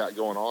what we got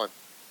going on.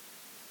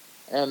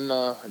 And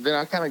then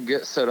I kind of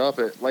get set up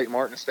at Lake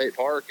Martin State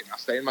Park, and I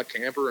stay in my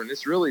camper, and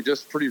it's really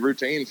just pretty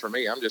routine for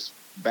me. I'm just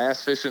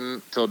bass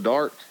fishing till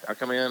dark. I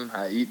come in,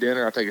 I eat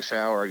dinner, I take a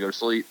shower, I go to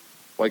sleep,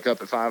 wake up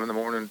at 5 in the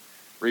morning,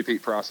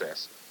 repeat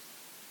process.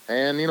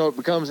 And, it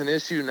becomes an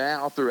issue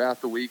now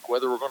throughout the week,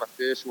 whether we're going to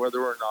fish,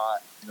 whether or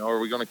not, are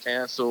we going to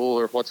cancel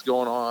or what's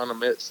going on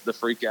amidst the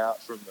freak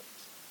out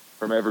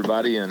from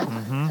everybody.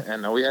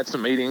 And we had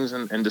some meetings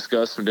and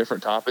discussed some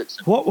different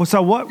topics. What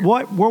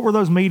were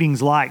those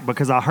meetings like?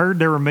 Because I heard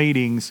there were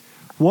meetings.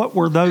 What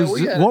were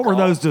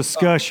those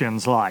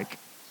discussions like?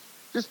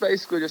 Just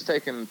basically just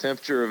taking the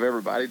temperature of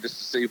everybody just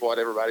to see what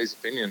everybody's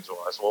opinions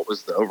was. What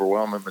was the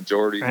overwhelming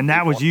majority? And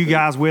that was you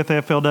guys with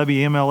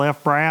FLW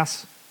MLF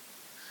brass?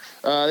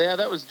 Yeah,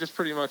 that was just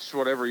pretty much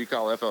whatever you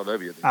call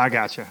FLW. I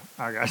got you.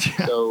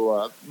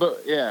 So,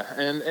 but yeah,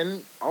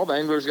 and all the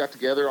anglers got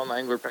together on the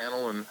angler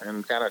panel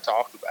and kind of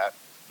talked about it.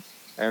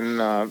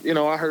 And,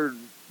 I heard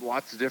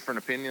lots of different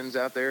opinions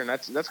out there, and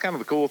that's kind of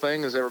the cool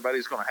thing is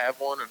everybody's going to have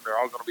one, and they're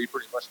all going to be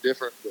pretty much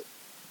different. But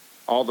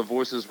all the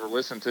voices were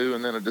listened to,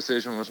 and then a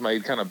decision was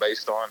made kind of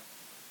based on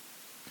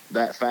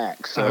that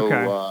fact. So,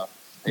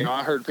 okay.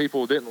 I heard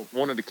people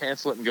wanted to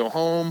cancel it and go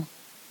home.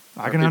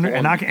 I can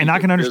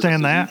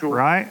understand that,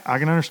 right? I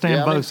can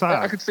understand both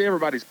sides. I could see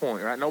everybody's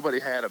point, right?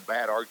 Nobody had a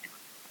bad argument,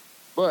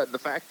 but the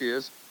fact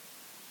is,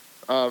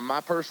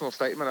 my personal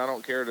statement,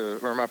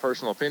 my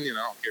personal opinion,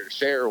 I don't care to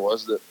share,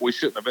 was that we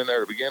shouldn't have been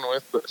there to begin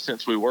with. But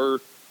since we were,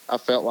 I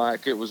felt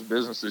like it was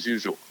business as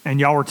usual. And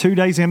y'all were 2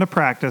 days into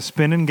practice,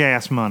 spending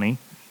gas money.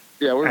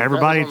 Yeah,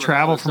 everybody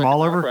traveled from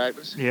all over.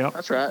 Yeah,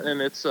 that's right.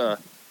 And it's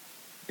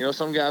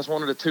some guys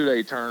wanted a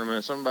 2-day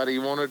tournament. Somebody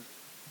wanted,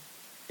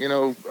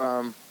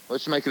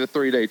 let's make it a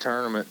 3-day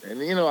tournament.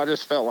 And, I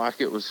just felt like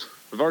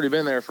we've already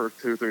been there for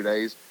 2 or 3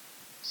 days.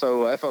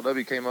 So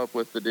FLW came up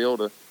with the deal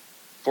to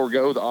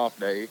forego the off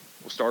day.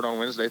 We'll start on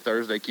Wednesday,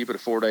 Thursday, keep it a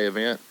 4-day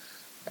event.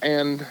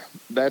 And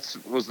that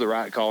was the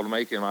right call to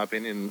make, in my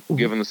opinion,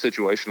 given the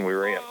situation we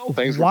were in.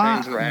 Things were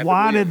changing rapidly.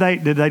 Why did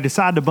they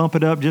decide to bump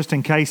it up just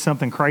in case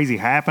something crazy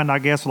happened, I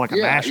guess, like a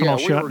national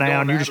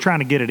shutdown? You're just trying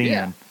to get it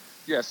in.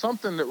 Yeah,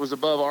 something that was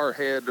above our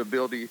head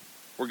ability.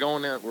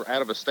 We're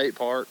out of a state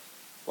park.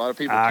 A lot of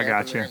people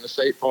camping there in the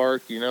state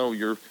park.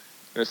 You're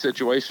in a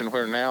situation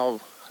where now,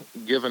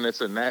 given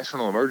it's a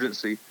national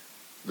emergency,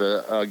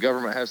 the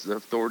government has the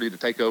authority to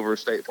take over a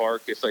state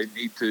park if they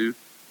need to.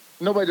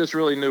 Nobody just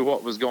really knew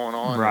what was going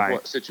on and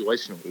what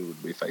situation we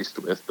would be faced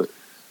with. But,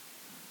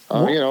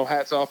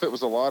 hats off. It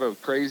was a lot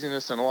of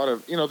craziness and a lot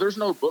of, there's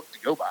no book to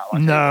go by.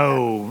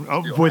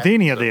 With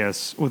any of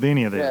this.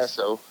 Yeah,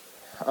 so,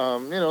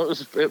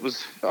 it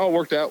was all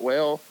worked out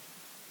well.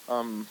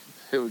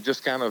 It was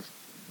just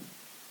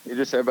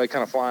everybody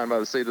kind of flying by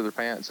the seat of their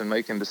pants and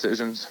making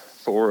decisions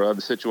for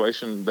the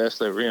situation best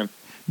they were in.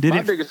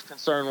 My biggest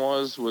concern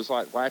was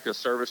like lack of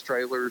service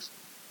trailers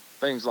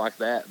things like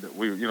that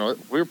we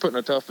were put in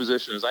a tough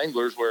position as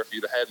anglers where if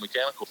you'd have had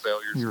mechanical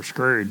failures, You're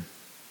screwed.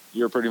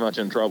 You're pretty much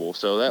in trouble.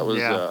 So that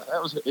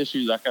was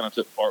issues I kind of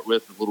took part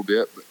with a little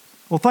bit. But,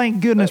 well,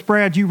 thank goodness,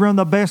 Brad, you run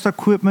the best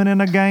equipment in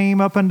the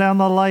game up and down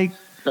the lake.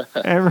 That's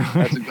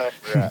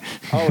exactly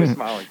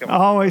right.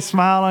 Always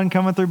smiling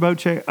coming through boat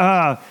check.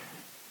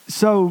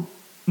 So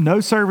no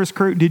service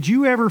crew. Did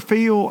you ever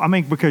feel? I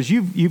mean, because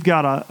you've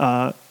got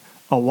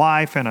a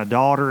wife and a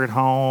daughter at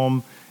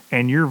home,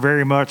 and you're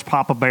very much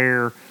Papa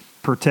Bear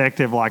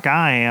protective like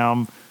I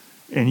am.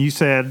 And you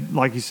said,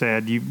 like you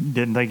said, you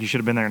didn't think you should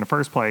have been there in the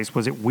first place.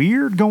 Was it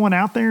weird going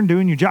out there and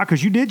doing your job?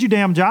 Because you did your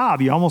damn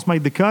job. You almost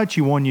made the cut.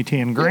 You won you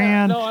 $10,000.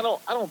 Yeah, no,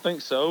 I don't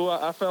think so.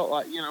 I felt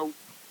like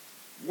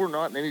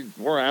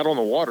we're out on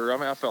the water. I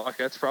mean, I felt like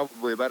that's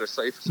probably about as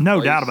safe as no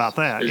doubt about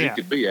that. As yeah. you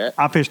could be at.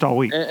 I fished all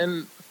week.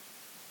 And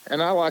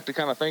I like to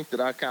kind of think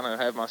that I kind of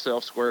have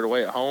myself squared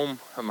away at home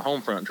on the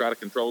home front and try to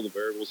control the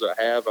variables that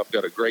I have. I've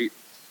got a great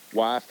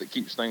wife that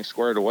keeps things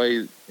squared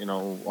away,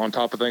 on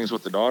top of things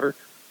with the daughter.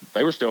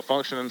 They were still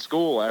functioning in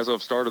school as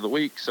of start of the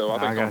week. So I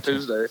think on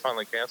Tuesday they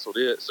finally canceled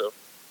it. So,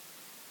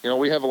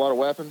 we have a lot of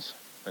weapons.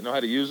 They know how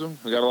to use them.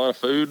 We got a lot of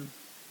food.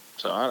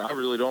 So I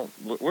really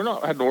we're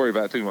not had to worry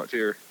about too much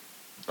here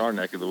in our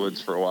neck of the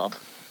woods for a while.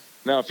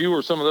 Now, if you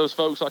were some of those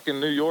folks like in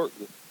New York,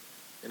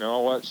 I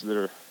watch that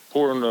are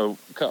pouring the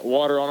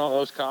water on all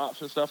those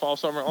cops and stuff all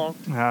summer long.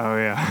 Oh,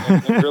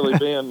 yeah. and really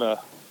being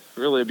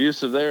really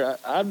abusive there,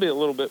 I'd be a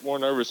little bit more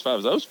nervous if I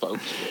was those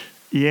folks.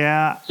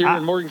 Yeah. Here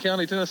in Morgan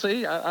County,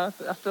 Tennessee, I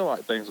feel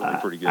like things will be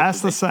pretty good.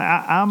 That's the same.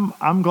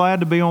 I'm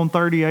glad to be on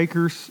 30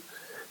 acres.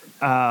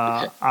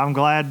 I'm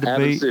glad to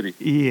be. City.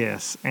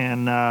 Yes.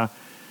 And I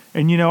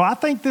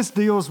think this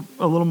deal's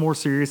a little more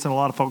serious than a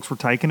lot of folks were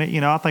taking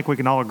it. I think we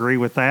can all agree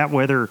with that,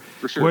 whether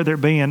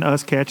it being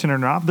us catching or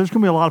not. There's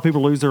going to be a lot of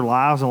people lose their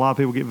lives and a lot of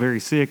people get very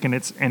sick, and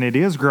it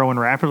is growing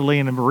rapidly.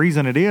 And the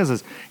reason it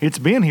is it's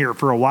been here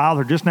for a while.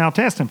 They're just now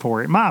testing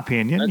for it, in my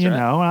opinion. That's right.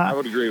 I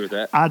would agree with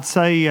that. I'd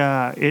say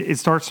it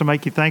starts to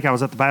make you think. I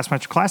was at the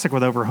Bassmaster Classic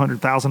with over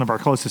 100,000 of our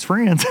closest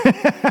friends.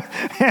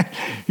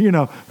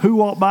 Who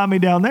walked by me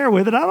down there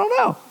with it?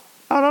 I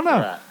don't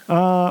know.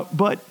 Right.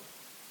 But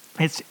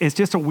it's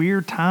just a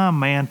weird time,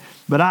 man.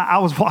 But I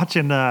was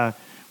watching.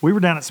 We were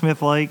down at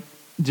Smith Lake.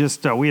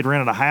 We had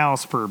rented a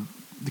house for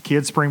the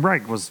kids' spring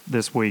break was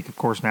this week. Of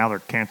course, now they're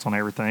canceling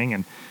everything,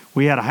 and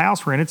we had a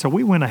house rented. So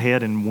we went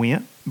ahead and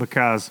went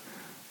because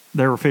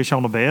there were fish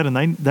on the bed,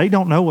 and they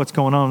don't know what's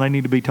going on. They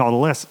need to be taught a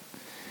lesson.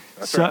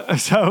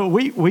 So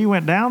we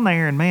went down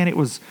there, and man,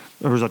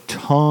 there was a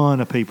ton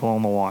of people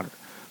on the water,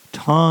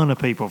 ton of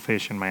people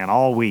fishing, man,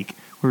 all week.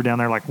 We were down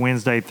there like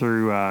Wednesday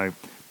through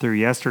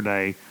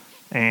yesterday.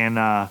 And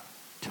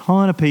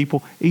ton of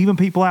people, even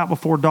people out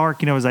before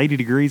dark. It was 80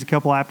 degrees a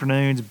couple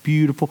afternoons,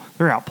 beautiful.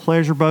 They're out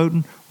pleasure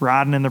boating,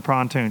 riding in their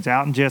pontoons,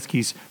 out in jet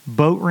skis.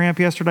 Boat ramp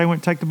yesterday,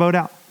 went to take the boat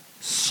out,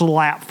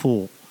 slap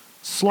full.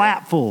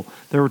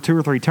 There were 2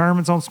 or 3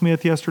 tournaments on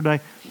Smith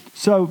yesterday.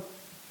 So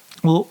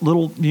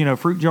little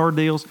fruit jar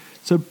deals.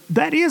 So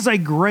that is a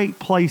great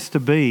place to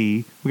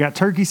be. We got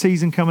turkey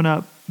season coming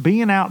up,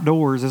 being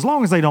outdoors, as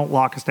long as they don't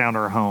lock us down to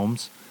our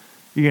homes.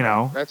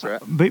 That's right.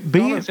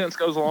 Common sense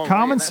goes along.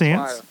 Common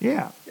sense,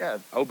 yeah.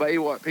 Obey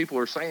what people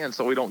are saying,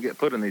 so we don't get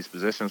put in these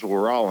positions where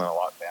we're all in a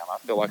lockdown. I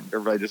feel like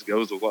everybody just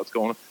goes with what's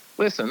going on.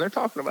 Listen, they're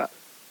talking about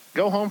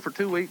go home for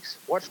 2 weeks,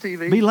 watch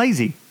TV, be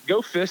lazy,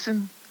 go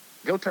fishing,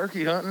 go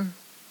turkey hunting.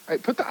 Hey,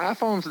 put the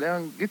iPhones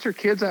down, get your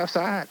kids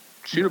outside,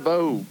 shoot a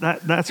bow.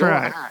 That's go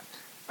right.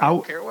 I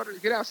don't care what.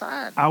 Get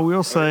outside. I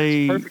will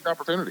say, it's a perfect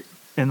opportunity.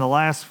 In the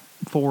last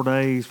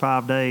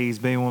 5 days,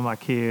 being with my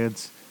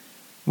kids.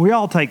 We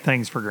all take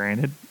things for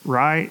granted,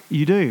 right?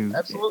 You do.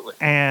 Absolutely.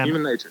 And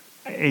human nature.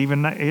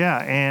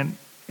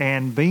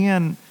 And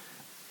being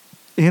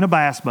in a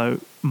bass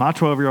boat, my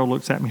 12-year-old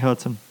looks at me,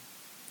 Hudson,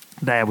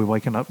 Dad, we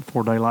waking up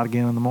before daylight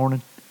again in the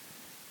morning?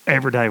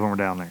 Every day when we're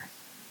down there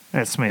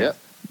at Smith. Yep.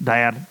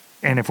 Dad,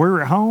 and if we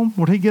were at home,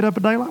 would he get up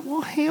at daylight?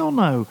 Well, hell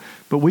no.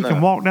 But we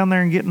can walk down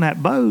there and get in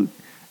that boat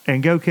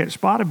and go catch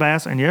spotted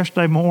bass. And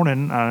yesterday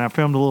morning, I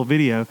filmed a little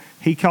video,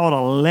 he caught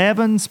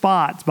 11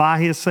 spots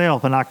by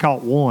himself, and I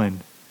caught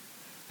 1.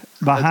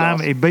 Behind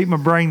me, he beat my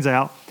brains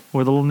out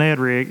with a little Ned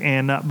rig,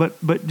 and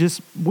but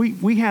just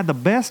we had the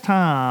best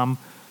time,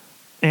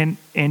 and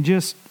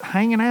just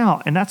hanging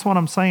out, and that's what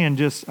I'm saying.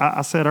 Just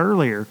I said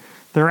earlier,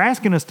 they're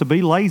asking us to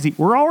be lazy.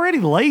 We're already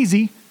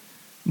lazy.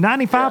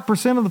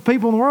 95% of the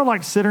people in the world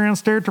like to sit around and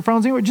stare at their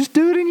phones anyway. Just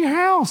do it in your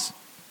house.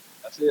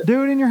 That's it.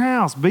 Do it in your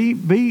house.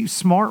 Be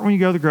smart when you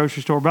go to the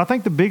grocery store. But I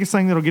think the biggest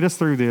thing that'll get us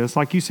through this,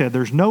 like you said,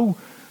 there's no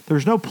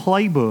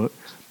playbook,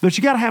 but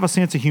you got to have a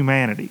sense of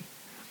humanity.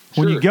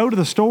 When you go to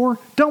the store,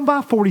 don't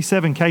buy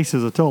 47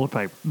 cases of toilet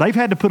paper. They've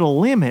had to put a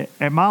limit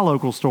at my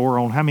local store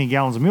on how many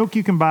gallons of milk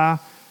you can buy.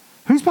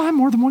 Who's buying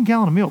more than 1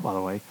 gallon of milk, by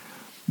the way?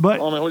 But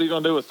what are you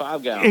going to do with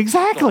 5 gallons?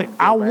 Exactly.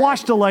 I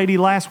watched a lady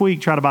last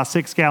week try to buy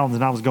 6 gallons,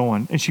 and I was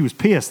going, and she was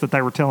pissed that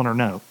they were telling her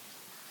no.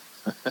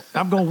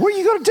 I'm going, what are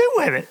you going to do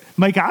with it?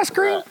 Make ice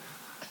cream?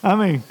 I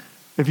mean,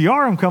 if you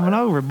are, I'm coming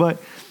over.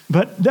 But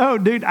But no,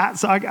 dude. I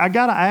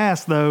gotta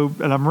ask though,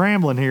 and I'm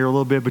rambling here a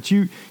little bit. But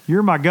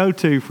you're my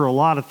go-to for a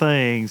lot of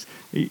things.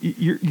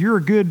 You're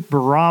a good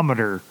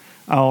barometer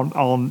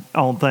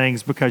on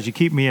things because you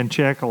keep me in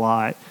check a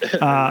lot.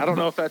 I don't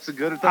know if that's a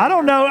good thing. I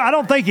don't know. I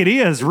don't think it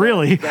is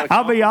really.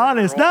 I'll be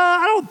honest. No,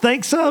 I don't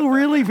think so.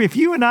 Really, if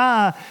you and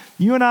I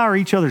are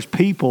each other's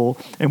people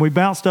and we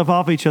bounce stuff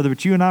off each other,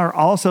 but you and I are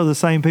also the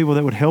same people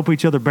that would help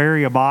each other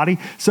bury a body.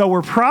 So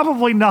we're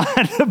probably not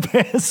the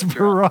best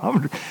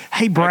barometer.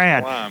 Hey,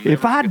 Brad,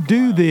 if I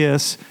do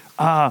this,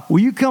 will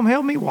you come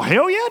help me? Well,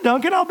 hell yeah,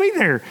 Duncan, I'll be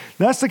there.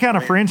 That's the kind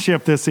of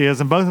friendship this is,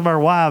 and both of our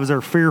wives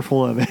are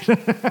fearful of it.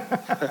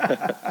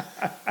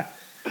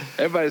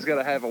 Everybody's got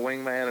to have a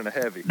wingman and a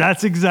heavy.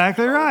 That's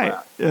exactly right.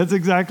 That's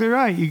exactly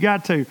right. You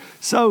got to.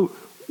 So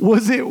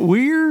was it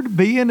weird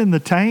being in the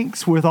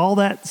tanks with all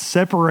that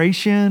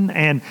separation?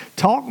 And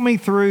talk me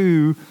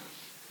through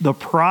the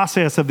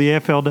process of the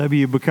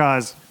FLW,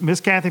 because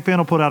Miss Kathy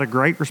Fennell put out a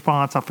great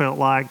response, I felt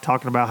like,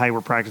 talking about, hey,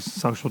 we're practicing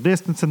social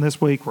distancing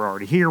this week. We're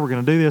already here. We're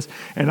going to do this.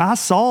 And I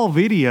saw a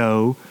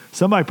video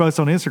somebody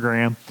posted on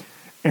Instagram,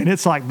 and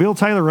it's like Bill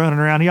Taylor running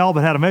around. He all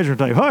but had a measuring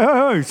tape.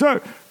 Hey, so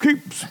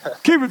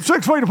keep it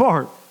 6 feet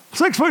apart.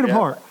 6 feet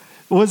apart.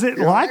 Was it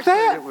like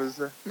that? It was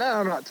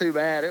no, not too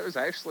bad. It was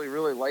actually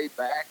really laid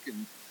back,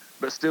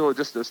 but still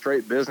just a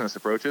straight business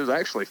approach. It was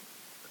actually,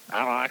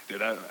 I liked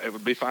it. It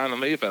would be fine with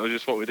me if that was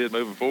just what we did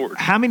moving forward.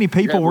 How many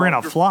people were in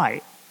a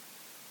flight?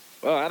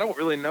 Well, I don't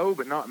really know,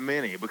 but not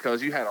many,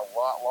 because you had a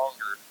lot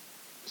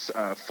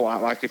longer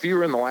flight. Like if you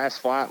were in the last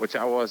flight, which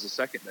I was the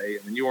second day,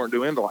 and then you weren't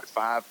due into like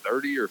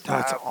 5:30 or 5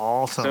 That's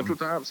awesome. Central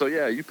Time. So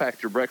yeah, you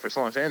packed your breakfast,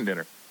 lunch, and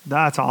dinner.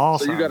 That's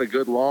awesome. So you got a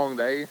good long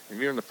day. If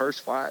you're in the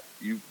first flight,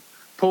 you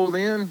pulled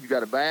in, you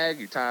got a bag,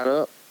 you tied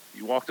up,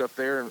 you walked up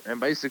there, and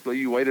basically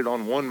you waited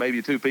on one,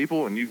 maybe two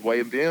people, and you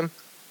waved in.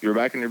 You were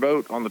back in your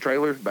boat on the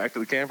trailer, back to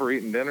the camper,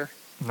 eating dinner.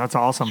 That's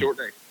awesome. Short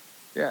day.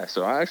 Yeah,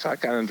 so I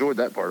kind of enjoyed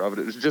that part of it.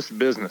 It was just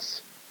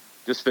business,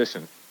 just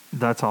fishing.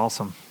 That's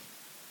awesome.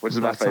 Which is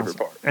my favorite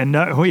part. And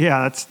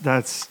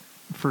that's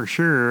for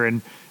sure.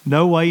 And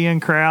no weigh-in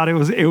crowd. It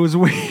was it was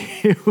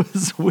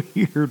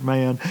weird,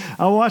 man.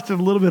 I watched it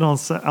a little bit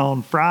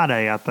on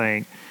Friday, I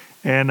think.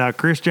 And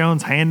Chris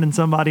Jones handing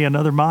somebody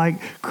another mic,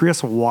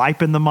 Chris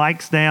wiping the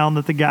mics down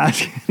that the guys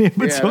in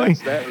between.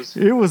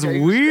 It was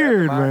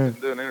weird, man.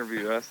 Do an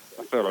interview. I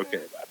felt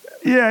okay about that.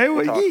 Yeah, it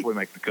was. We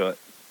make the cut.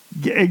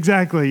 Yeah,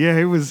 exactly. Yeah,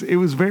 it was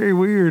very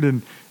weird,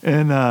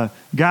 and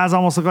guys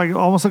almost look like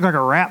a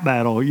rap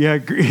battle. Yeah,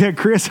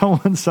 Chris on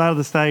one side of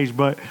the stage,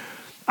 but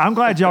I'm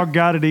glad y'all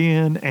got it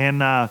in,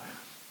 and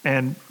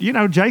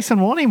Jason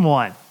won him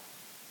one.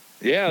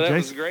 Yeah, that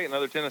was great.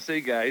 Another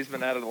Tennessee guy. He's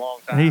been at it a long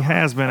time. He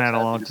has been at it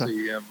a long time. To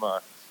see him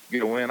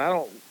get a win. I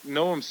don't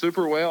know him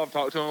super well. I've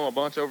talked to him a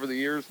bunch over the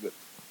years, but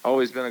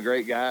always been a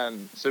great guy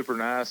and super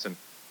nice. And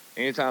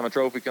anytime a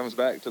trophy comes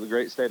back to the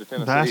great state of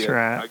Tennessee, that's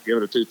right. I give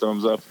it a 2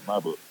 thumbs up in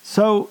my book.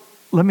 So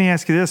let me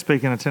ask you this: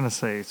 speaking of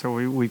Tennessee, so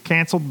we've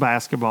canceled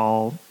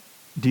basketball.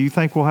 Do you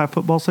think we'll have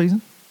football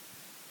season?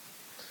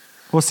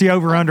 What's the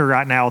over/under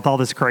right now with all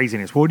this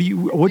craziness?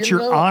 What's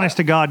your honest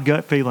to God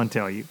gut feeling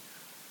tell you?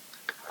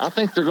 I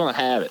think they're going to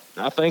have it.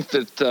 I think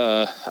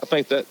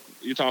that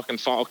you're talking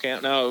fall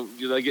camp. Now,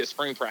 do they get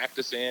spring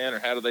practice in, or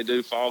how do they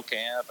do fall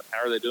camp, and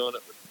how are they doing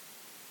it with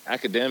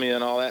academia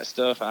and all that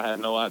stuff? I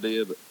have no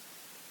idea. But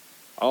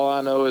all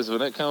I know is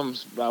when it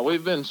comes,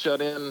 we've been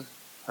shut in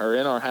or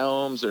in our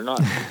homes or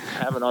not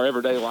having our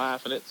everyday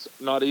life, and it's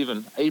not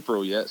even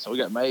April yet. So we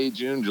got May,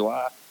 June,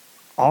 July,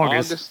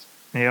 August.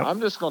 Yep.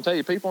 I'm just going to tell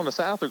you, people in the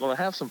South are going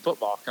to have some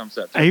football come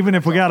September. Even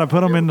if we got to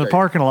put them in the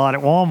parking lot at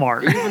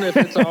Walmart. Even if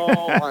it's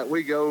all like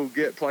we go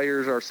get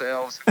players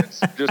ourselves, it's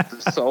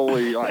just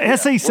solely like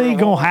SEC going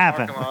to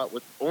happen.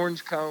 With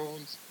orange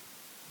cones,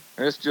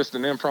 and it's just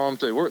an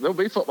impromptu. There'll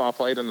be football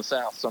played in the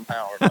South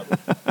somehow or another.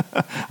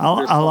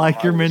 I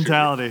like your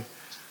mentality.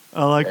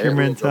 I like your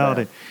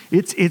mentality.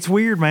 It's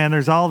weird, man.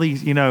 There's all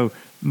these,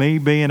 me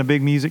being a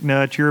big music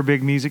nut, you're a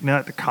big music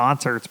nut, the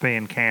concerts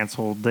being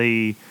canceled,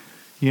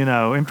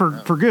 and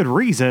for good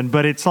reason,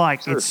 but it's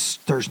like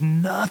there's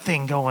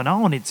nothing going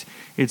on.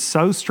 It's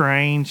so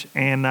strange,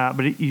 and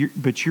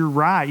but you're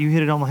right. You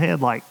hit it on the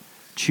head. Like,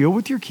 chill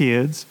with your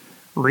kids,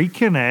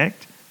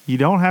 reconnect. You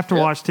don't have to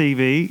watch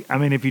TV. I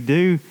mean, if you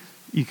do,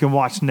 you can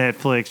watch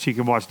Netflix. You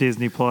can watch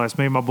Disney Plus.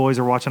 Me and my boys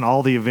are watching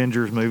all the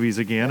Avengers movies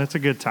again. It's a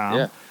good time.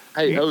 Yeah.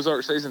 Hey,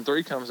 Ozark season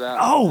 3 comes out.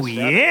 Oh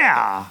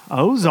yeah,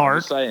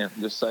 Ozark.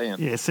 Just saying.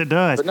 Yes, it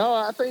does. But no,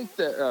 I think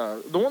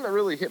that the one that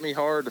really hit me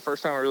hard the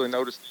first time I really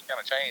noticed it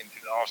kind of changed.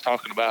 I was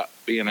talking about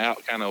being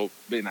out, kind of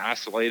being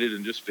isolated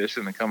and just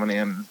fishing and coming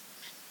in,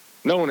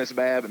 knowing it's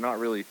bad, but not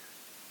really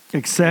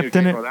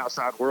accepting it. With the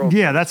outside world.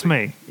 Yeah, that's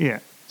me. Yeah.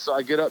 So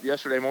I get up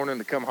yesterday morning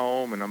to come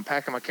home, and I'm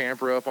packing my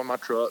camper up on my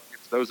truck.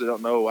 For those that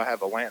don't know, I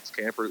have a Lance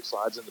camper that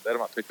slides in the bed of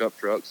my pickup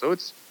truck. So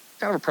it's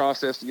kind of a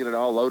process to get it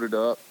all loaded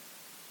up.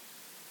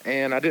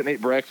 And I didn't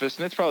eat breakfast,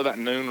 and it's probably about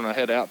noon when I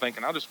head out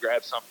thinking I'll just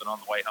grab something on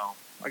the way home.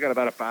 I got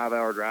about a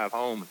 5-hour drive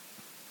home.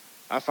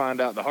 I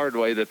find out the hard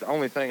way that the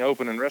only thing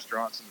open in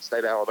restaurants in the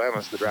state of Alabama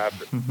is the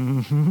drive-thru.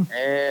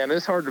 And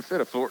it's hard to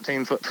fit a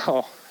 14-foot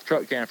tall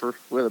truck camper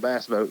with a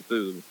bass boat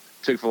through the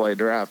Chick-fil-A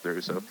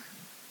drive-thru. So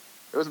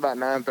it was about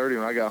 9:30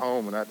 when I got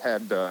home, and I'd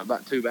had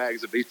about 2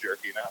 bags of beef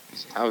jerky. And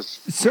I was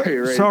very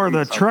ready. So are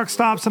the truck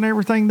stops and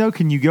everything, though?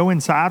 Can you go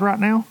inside right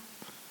now?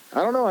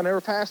 I don't know. I never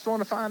passed one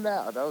to find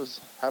out.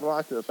 I'd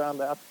like to have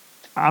found out.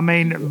 I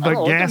mean,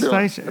 but gas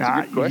station. That's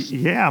a good question.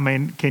 Yeah, I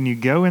mean, can you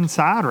go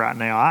inside right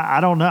now? I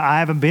don't know. I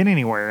haven't been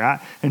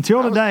anywhere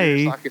until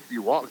today. Like if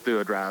you walk through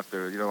a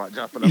drive-thru, like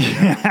jumping up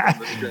and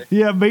down.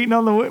 Yeah, beating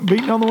on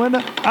the window.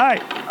 All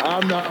right,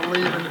 I'm not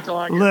leaving until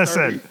I get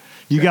listen.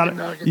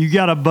 30 You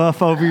got a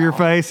buff over your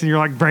face, and you're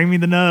like, bring me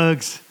the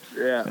nugs.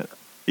 Yeah.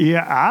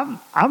 Yeah,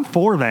 I'm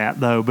for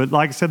that though. But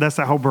like I said, that's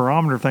that whole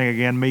barometer thing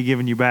again. Me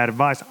giving you bad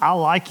advice. I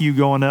like you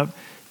going up.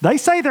 They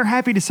say they're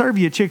happy to serve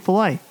you at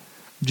Chick-fil-A.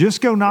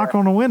 Just go knock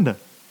on the window.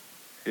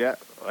 Yeah.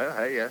 Well,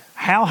 hey, yeah.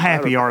 How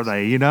happy are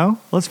they?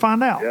 Let's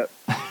find out. Yep.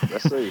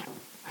 Let's see.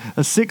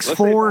 A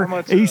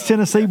 6'4" East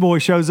Tennessee boy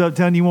shows up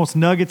telling you he wants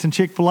nuggets and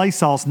Chick-fil-A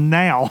sauce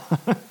now.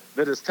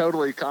 That is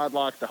totally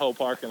codlocked the whole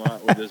parking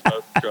lot with his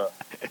boat and truck.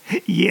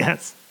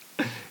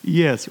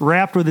 Yes,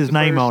 wrapped with his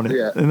name on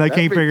it, and they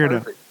can't figure it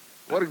out.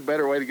 What a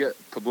better way to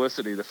get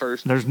publicity.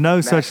 There's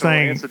no such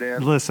thing.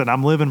 Incident. Listen,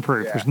 I'm living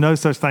proof. Yeah. There's no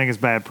such thing as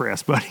bad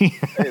press, buddy.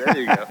 Hey, there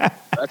you go.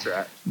 That's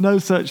right. No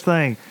such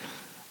thing.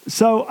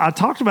 So I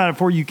talked about it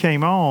before you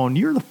came on.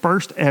 You're the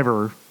first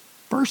ever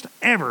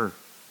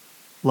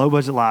Low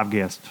Budget Live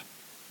guest.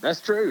 That's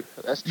true.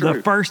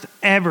 The first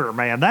ever,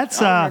 man. That's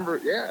I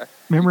remember. Yeah.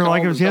 Remember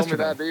like it was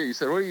yesterday. Told me the idea. You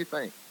said, "What do you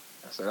think?"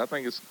 I said, "I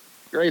think it's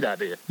a great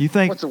idea." You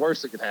think? What's the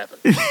worst that could happen?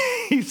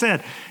 He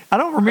said, "I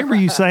don't remember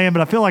you saying,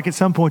 but I feel like at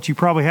some point you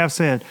probably have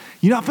said,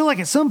 I feel like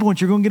at some point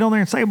you're going to get on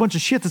there and say a bunch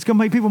of shit that's going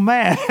to make people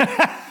mad."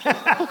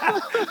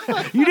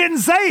 You didn't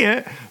say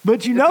it,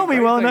 but you know me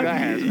well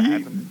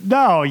enough.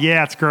 No,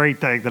 yeah, it's a great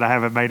thing that I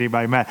haven't made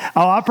anybody mad.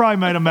 Oh, I probably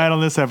made them mad on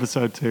this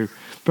episode too.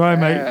 It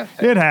happens.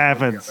 It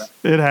happens.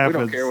 We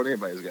don't care what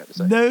anybody's got to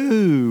say.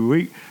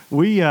 No,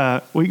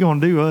 we gonna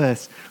do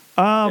us.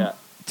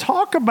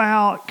 Talk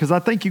about, because I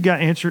think you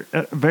got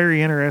a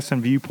very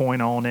interesting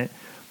viewpoint on it.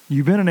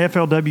 You've been an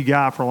FLW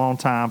guy for a long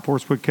time,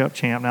 Forrest Wood Cup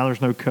champ. Now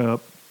there's no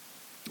cup.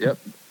 Yep.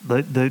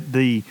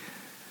 The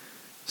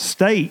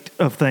state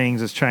of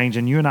things is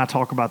changing. You and I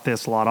talk about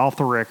this a lot off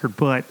the record,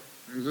 but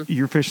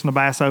you're fishing the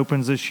Bass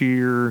Opens this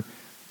year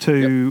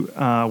too,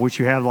 which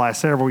you have the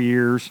last several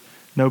years.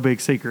 No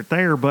big secret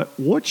there. But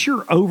what's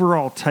your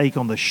overall take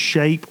on the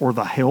shape or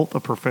the health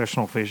of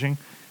professional fishing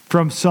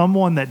from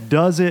someone that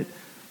does it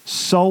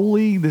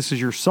solely? This is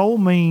your sole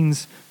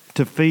means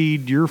to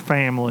feed your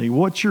family.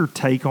 What's your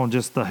take on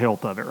just the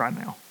health of it right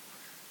now?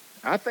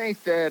 I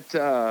think that,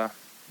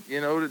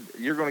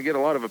 you're going to get a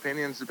lot of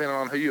opinions depending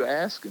on who you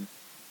ask. And,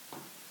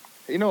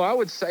 I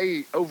would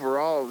say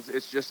overall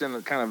it's just in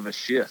a kind of a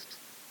shift.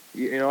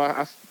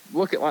 I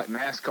look at like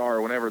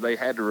NASCAR whenever they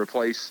had to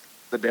replace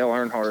the Dale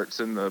Earnhardts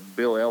and the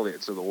Bill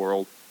Elliott's of the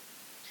world.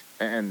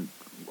 And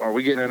are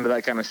we getting into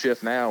that kind of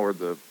shift now where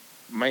the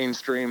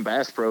mainstream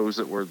bass pros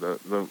that were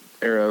the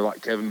era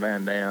like Kevin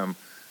Van Dam,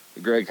 the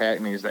Greg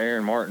Hackneys, the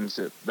Aaron Martins,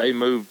 they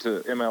moved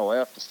to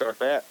MLF to start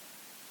that?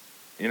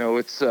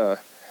 It's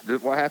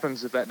what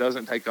happens if that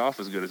doesn't take off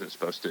as good as it's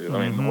supposed to?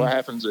 I mean, what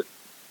happens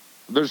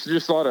there's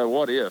just a lot of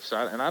what ifs.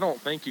 And I don't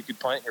think you could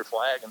plant your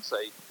flag and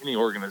say any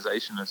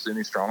organization is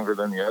any stronger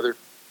than the other.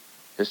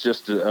 It's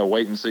just a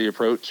wait and see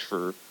approach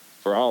for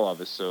all of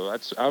us. So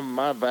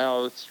my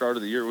vow at the start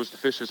of the year was to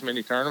fish as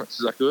many tournaments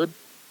as I could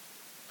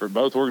for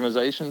both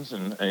organizations.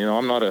 And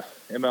I'm not a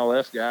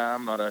MLF guy.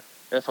 I'm not a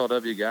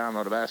FLW guy. I'm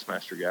not a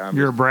Bassmaster guy.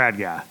 You're a Brad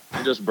guy.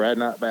 I'm just Brad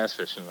Knight bass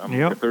fishing.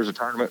 If there's a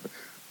tournament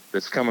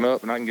that's coming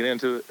up and I can get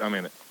into it, I'm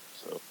in it.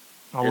 So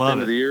at the end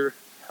of the year,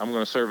 I'm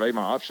going to survey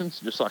my options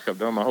just like I've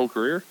done my whole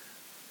career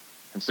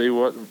and see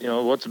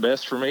what's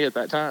best for me at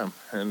that time.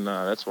 And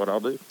that's what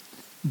I'll do.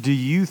 Do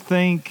you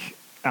think,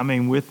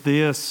 with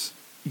this,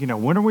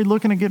 when are we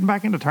looking at getting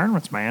back into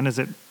tournaments, man? Is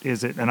it,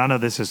 and I know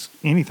this is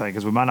anything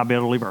because we might not be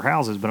able to leave our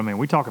houses, but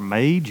we talking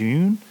May,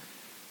 June?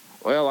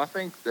 Well, I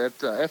think that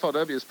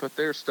FLW has put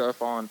their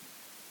stuff on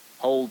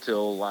hold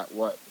till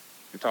you're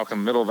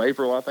talking middle of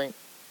April, I think.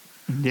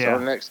 Yeah.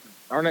 So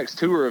our next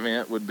tour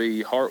event would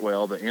be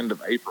Hartwell, the end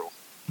of April.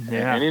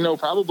 Yeah. And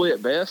probably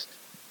at best,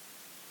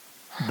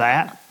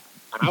 I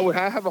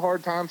have a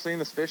hard time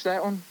seeing us fish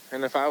that one.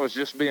 And if I was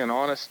just being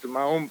honest,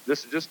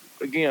 this is just,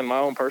 again, my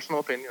own personal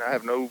opinion. I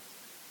have no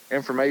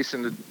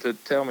information to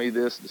tell me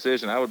this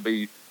decision.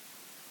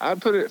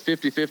 I'd put it at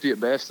 50-50 at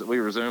best that we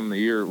resume the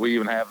year. We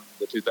even have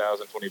the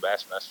 2020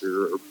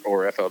 Bassmaster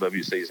or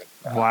FLW season.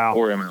 Wow.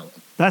 Or MLF.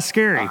 That's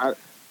scary.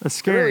 That's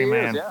scary,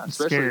 really man. Yeah.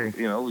 Especially,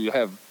 scary. You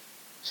have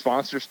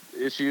sponsor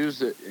issues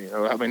that,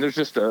 there's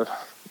just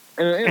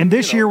and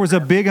this year was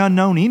a big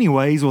unknown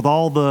anyways with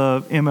all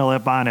the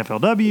MLF buying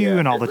FLW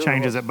and all the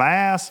changes at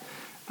Bass.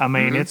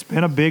 It's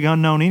been a big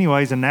unknown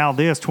anyways, and now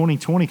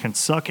 2020 can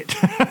suck it.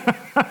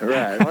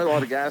 Right. A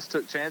lot of guys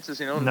took chances,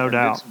 no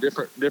doubt. Did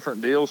some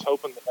different deals,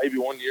 hoping that maybe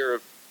one year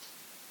of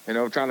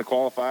trying to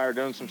qualify or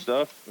doing some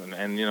stuff.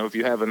 And if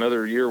you have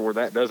another year where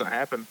that doesn't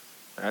happen,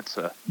 that's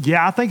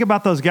yeah, I think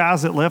about those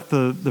guys that left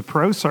the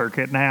pro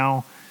circuit.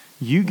 Now,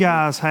 you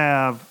guys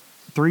have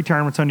 3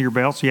 tournaments under your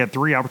belt, so you had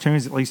 3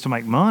 opportunities at least to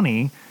make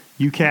money.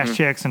 You cashed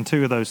checks in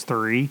 2 of those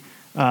 3.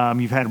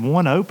 You've had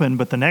 1 open,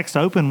 but the next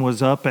open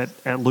was up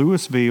at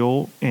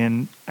Louisville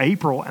in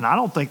April, and I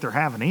don't think they're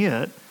having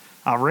it.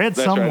 I read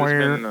That's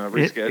somewhere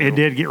right. it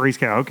did get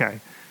rescheduled. Okay.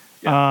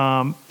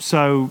 Yeah.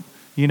 So,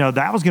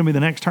 that was going to be the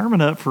next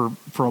tournament up for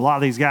a lot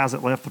of these guys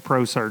that left the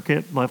pro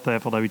circuit, left the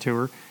FLW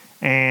Tour.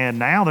 And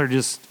now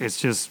it's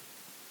just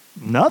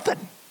nothing.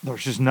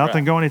 There's just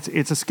nothing going.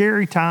 It's a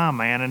scary time,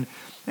 man.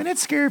 And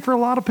it's scary for a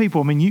lot of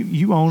people. I mean,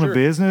 you own a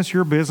business.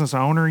 You're a business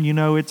owner.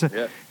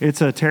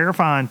 It's a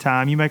terrifying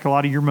time. You make a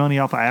lot of your money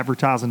off of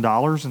advertising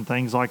dollars and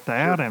things like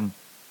that. Sure.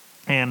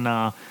 And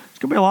there's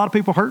going to be a lot of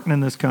people hurting in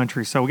this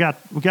country. So we got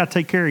to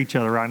take care of each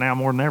other right now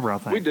more than ever, I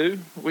think.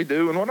 We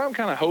do. And what I'm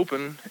kind of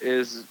hoping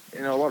is,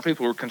 a lot of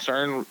people are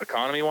concerned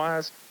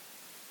economy-wise.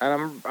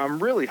 And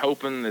I'm really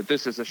hoping that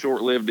this is a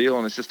short-lived deal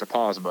and it's just a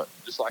pause button.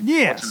 Just like watching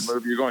a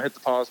movie, you're going to hit the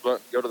pause button,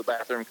 go to the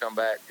bathroom, come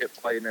back, hit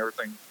play, and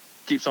everything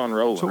keeps on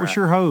rolling. That's what we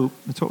sure hope.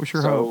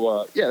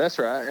 So, yeah, that's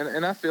right.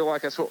 And I feel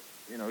like that's what,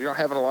 you're not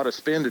having a lot of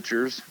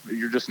expenditures.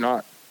 You're just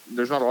not,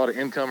 there's not a lot of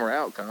income or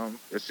outcome.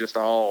 It's just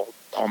all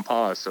on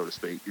pause, so to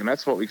speak. And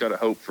that's what we got to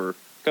hope for.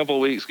 Couple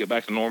of weeks, get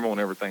back to normal, and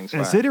everything's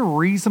fine. Is it a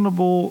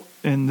reasonable,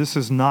 and this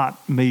is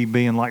not me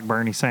being like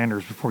Bernie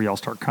Sanders before y'all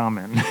start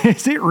commenting,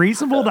 is it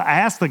reasonable to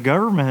ask the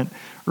government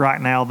right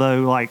now,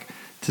 though, like,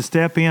 to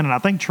step in? And I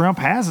think Trump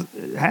has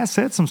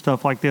said some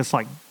stuff like this,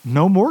 like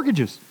no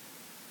mortgages.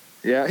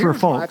 Yeah, for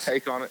here's folks. My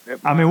take on it.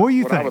 I mean, what do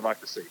you think? I would like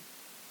to see.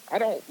 I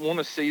don't want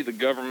to see the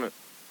government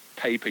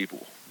pay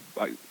people,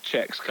 like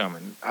checks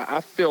coming.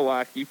 I feel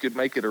like you could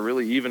make it a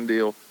really even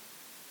deal.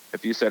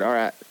 If you said, all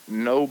right,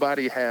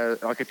 nobody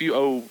has, like if you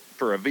owe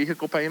for a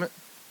vehicle payment,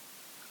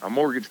 a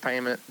mortgage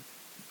payment,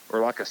 or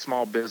like a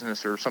small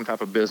business or some type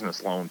of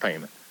business loan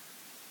payment,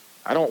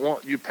 I don't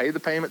want you to pay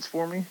the payments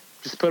for me.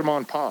 Just put them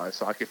on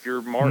pause. Like if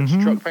your March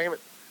truck payment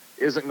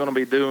isn't going to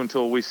be due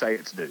until we say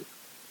it's due.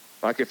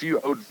 Like if you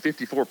owed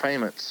 54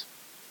 payments,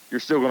 you're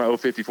still going to owe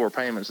 54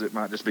 payments that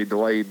might just be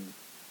delayed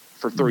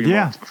for 3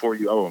 months before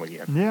you owe them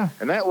again. Yeah.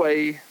 And that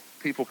way,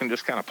 people can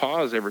just kind of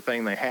pause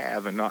everything they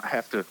have and not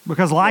have to.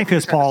 Because life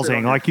is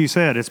pausing, like you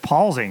said, it's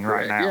pausing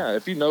right now. Yeah,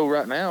 if you know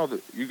right now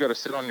that you got to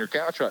sit on your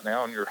couch right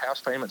now and your house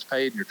payment's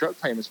paid and your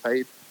truck payment's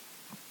paid,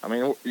 I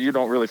mean, you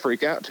don't really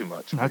freak out too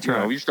much. That's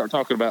right. You start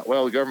talking about,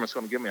 well, the government's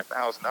going to give me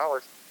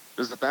 $1,000.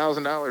 Does the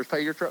 $1,000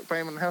 pay your truck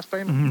payment and house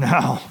payment?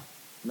 No,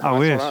 I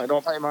wish. I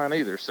don't pay mine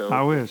either. So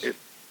I wish. It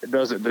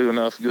doesn't do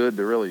enough good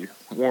to really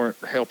warrant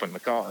helping the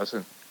cause.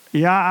 And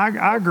yeah,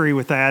 I agree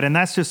with that. And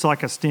that's just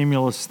like a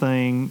stimulus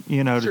thing,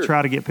 to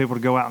try to get people to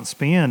go out and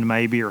spend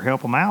maybe or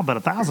help them out. But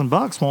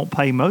 $1,000 won't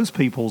pay most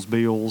people's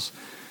bills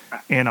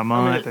in a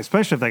month,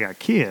 especially if they got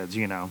kids,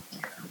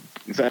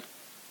 Exactly.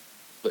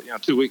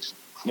 But, 2 weeks,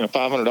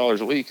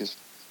 $500 a week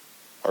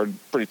are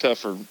pretty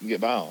tough to get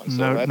by on.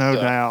 So no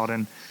doubt.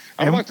 And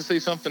I'd like to see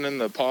something in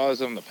the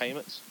pause on the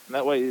payments. And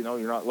that way, you're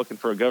not looking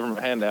for a government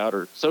handout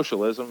or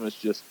socialism. It's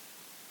just,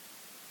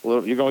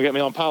 well, you're going to get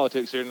me on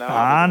politics here now.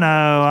 I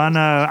know.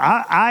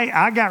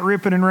 I got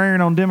ripping and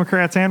raring on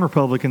Democrats and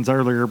Republicans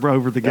earlier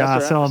over the guy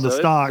selling the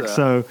stock.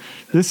 So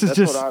this is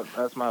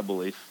that's my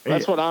belief.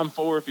 That's what I'm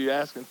for. If you're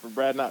asking for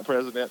Brad Knight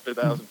president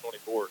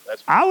 2024,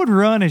 I would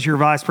run as your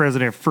vice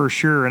president for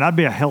sure, and I'd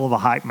be a hell of a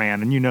hype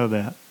man, and you know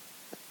that.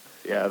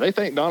 Yeah, they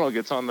think Donald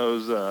gets on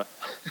those.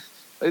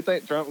 They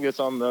think Trump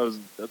gets on those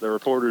the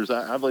reporters.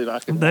 I believe I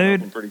can.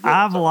 Dude, pretty good.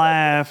 I've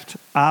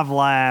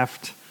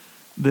laughed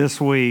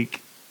this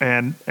week.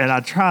 And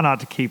I try not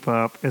to keep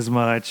up as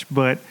much,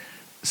 but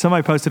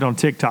somebody posted on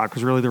TikTok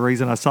was really the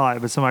reason I saw it.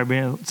 But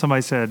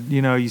somebody said,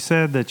 you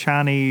said the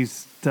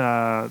Chinese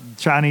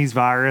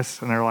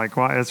virus, and they're like,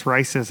 "Why? It's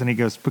racist." And he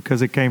goes,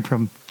 "Because it came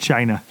from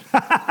China."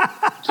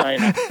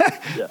 China.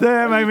 Yeah.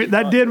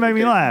 That did make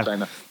me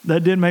laugh.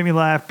 That did make me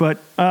laugh. But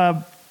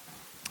I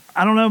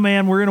don't know,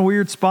 man. We're in a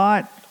weird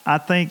spot. I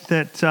think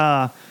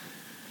that.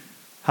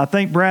 I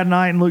think Brad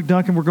Knight and Luke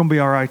Duncan, we're going to be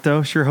all right,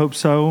 though. Sure hope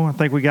so. I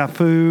think we got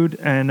food,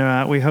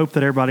 and we hope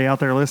that everybody out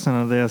there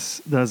listening to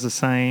this does the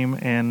same.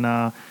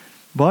 And,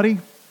 buddy,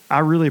 I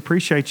really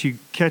appreciate you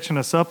catching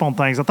us up on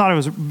things. I thought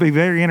it would be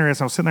very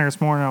interesting. I was sitting there this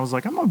morning, and I was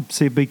like, I'm going to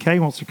see if BK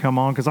wants to come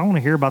on because I want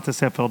to hear about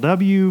this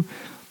FLW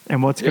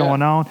and what's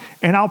going on.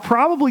 And I'll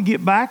probably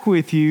get back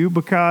with you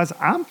because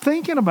I'm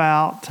thinking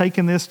about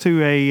taking this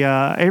to a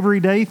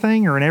everyday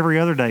thing or an every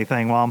other day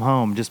thing while I'm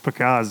home just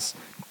because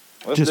 –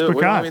 Let's do it.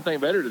 We don't have anything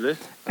better to do.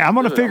 I'm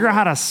going to figure out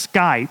how to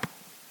Skype,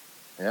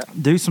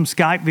 do some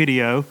Skype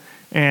video,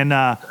 and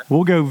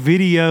we'll go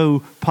video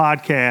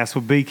podcast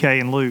with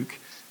BK and Luke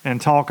and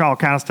talk all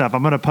kind of stuff.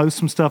 I'm going to post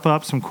some stuff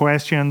up, some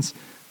questions,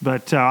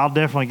 but I'll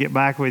definitely get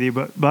back with you.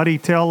 But, buddy,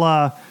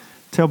 tell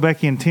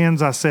Becky and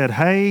Tins I said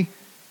hey,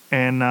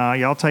 and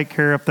y'all take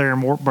care up there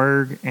in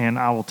Wartburg, and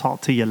I will talk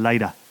to you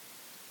later.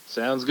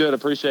 Sounds good.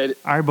 Appreciate it.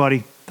 All right, buddy.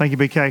 Thank you,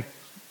 BK.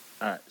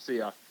 All right. See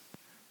y'all.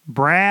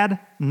 Brad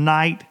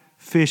Knight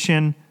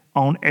Fishing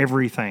on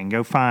everything.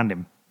 Go find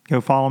him.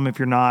 Go follow him if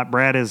you're not.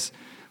 Brad is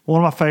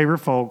one of my favorite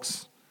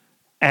folks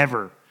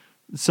ever.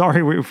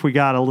 Sorry if we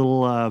got a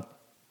little...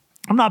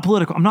 I'm not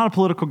political. I'm not a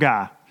political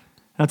guy.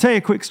 I'll tell you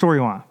a quick story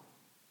why.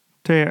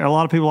 A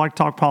lot of people like to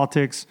talk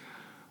politics,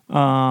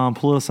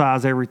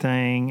 politicize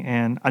everything,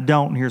 and I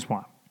don't, and here's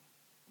why.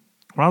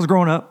 When I was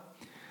growing up,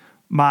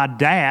 my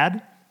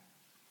dad,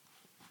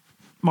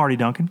 Marty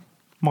Duncan,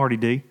 Marty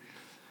D,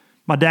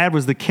 my dad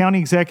was the county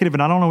executive,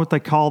 and I don't know what they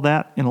call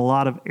that in a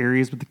lot of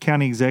areas, but the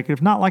county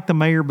executive, not like the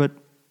mayor, but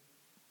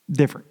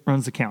different,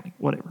 runs the county,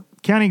 whatever.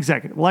 County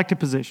executive, elected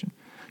position.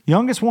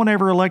 Youngest one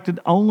ever elected,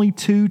 only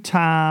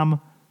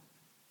 2-time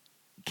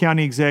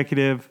county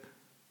executive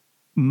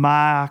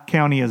my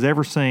county has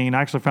ever seen.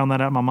 I actually found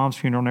that out at my mom's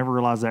funeral. Never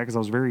realized that because I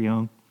was very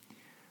young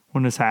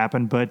when this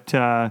happened. But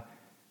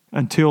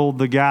until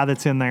the guy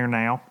that's in there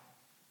now,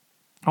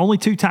 only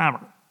 2-timer,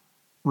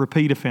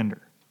 repeat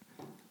offender.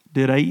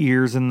 Did 8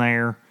 years in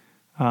there.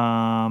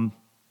 And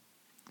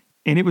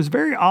it was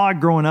very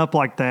odd growing up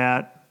like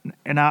that.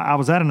 And I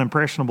was at an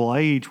impressionable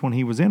age when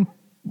he was in,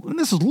 and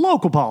this is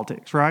local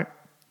politics, right?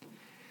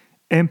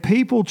 And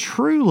people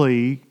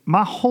truly,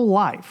 my whole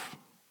life,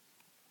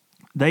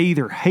 they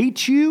either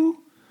hate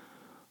you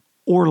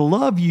or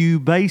love you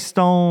based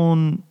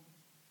on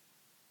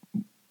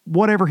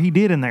whatever he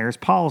did in there, his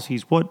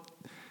policies, what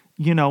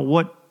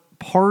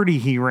party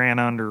he ran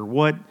under,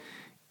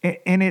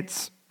 and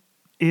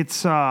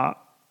I've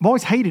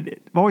always hated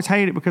it. I've always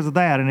hated it because of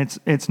that. And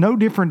it's no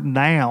different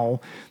now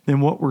than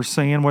what we're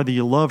seeing, whether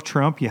you love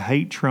Trump, you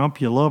hate Trump,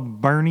 you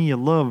love Bernie, you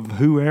love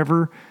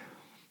whoever.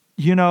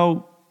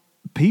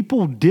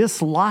 People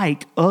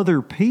dislike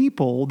other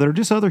people that are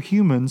just other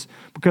humans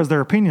because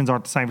their opinions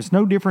aren't the same. It's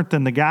no different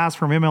than the guys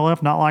from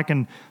MLF not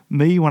liking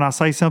me when I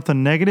say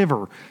something negative,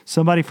 or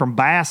somebody from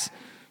Bass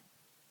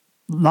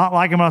not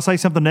liking when I say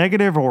something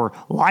negative, or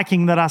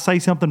liking that I say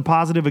something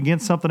positive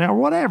against something else, or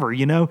whatever.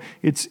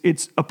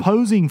 It's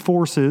opposing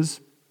forces,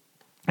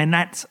 and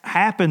that's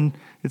happened.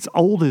 It's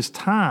old as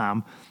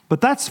time. But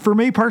that's, for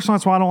me personally,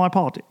 that's why I don't like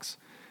politics.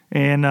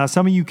 And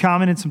some of you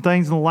commented some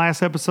things in the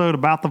last episode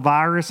about the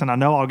virus, and I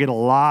know I'll get a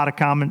lot of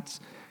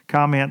comments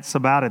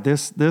about it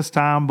this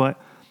time,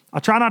 but I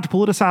try not to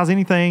politicize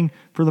anything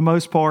for the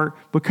most part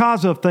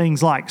because of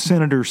things like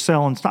senators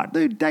selling stock.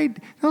 Dude,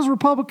 those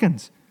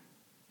Republicans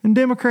and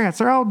Democrats,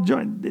 they're all,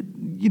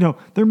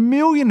 they're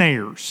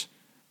millionaires.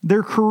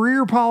 They're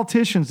career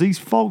politicians. These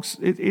folks,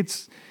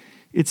 it's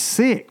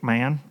sick,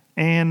 man.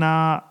 And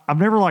I've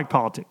never liked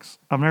politics.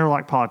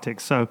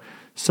 So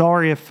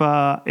sorry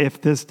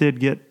if this did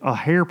get a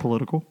hair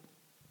political.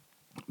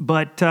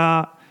 But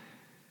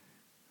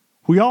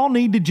we all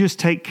need to just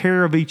take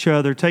care of each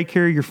other, take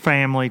care of your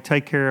family,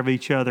 take care of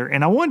each other.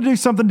 And I wanted to do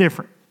something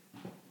different.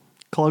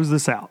 Close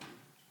this out.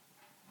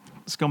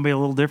 It's going to be a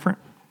little different.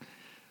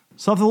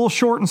 Something a little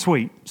short and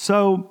sweet.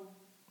 So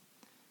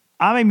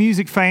I'm a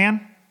music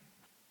fan.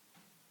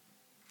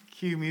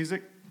 Cue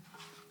music.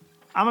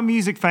 I'm a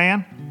music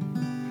fan.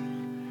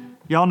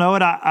 Y'all know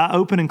it. I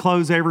open and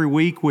close every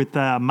week with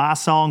my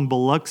song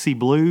Biloxi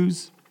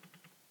Blues.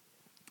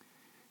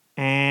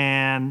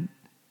 And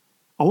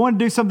I want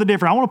to do something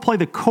different. I want to play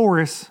the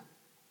chorus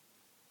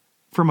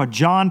from a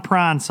John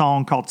Prine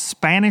song called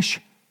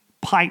Spanish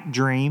Pipe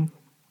Dream.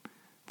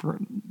 For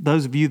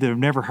those of you that have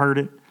never heard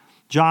it,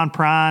 John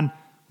Prine,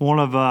 one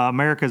of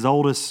America's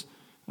oldest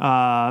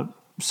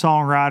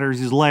songwriters,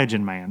 is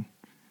legend, man.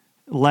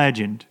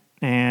 Legend.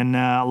 And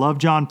I love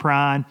John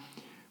Prine.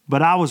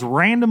 But I was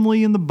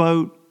randomly in the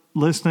boat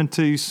listening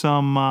to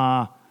some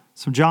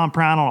John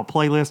Prine on a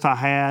playlist I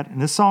had.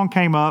 And this song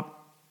came up.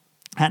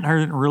 Hadn't heard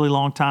it in a really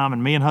long time.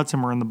 And me and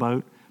Hudson were in the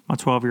boat, my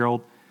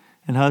 12-year-old.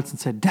 And Hudson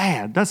said,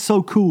 "Dad, that's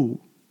so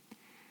cool."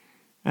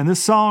 And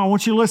this song, I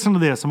want you to listen to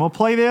this. I'm going to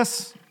play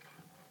this.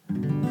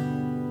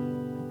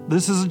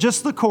 This is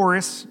just the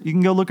chorus. You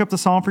can go look up the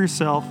song for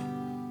yourself.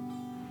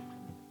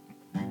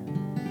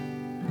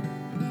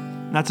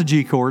 That's a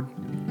G chord.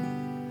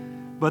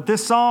 But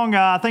this song,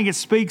 I think it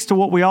speaks to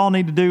what we all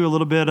need to do a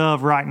little bit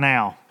of right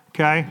now,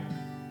 okay?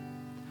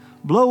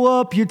 Blow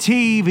up your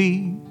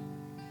TV.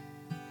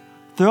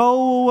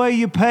 Throw away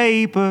your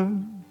paper.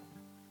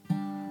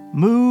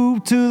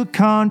 Move to the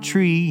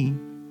country.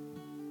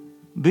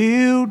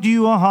 Build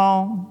you a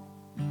home.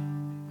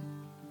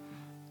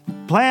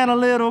 Plant a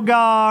little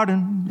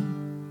garden.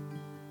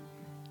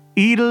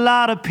 Eat a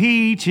lot of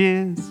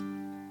peaches.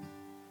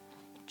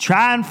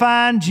 Try and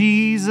find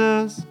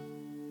Jesus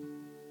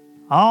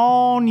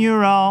on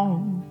your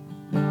own.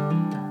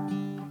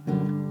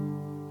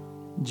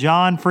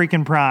 John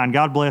freaking Prine.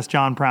 God bless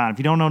John Prine. If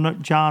you don't know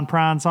John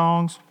Prine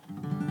songs,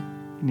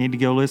 you need to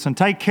go listen.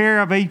 Take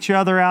care of each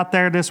other out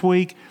there this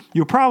week.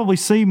 You'll probably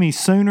see me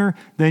sooner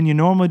than you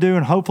normally do,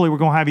 and hopefully we're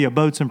going to have you at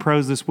Boats and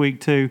Pros this week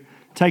too.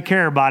 Take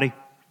care, everybody.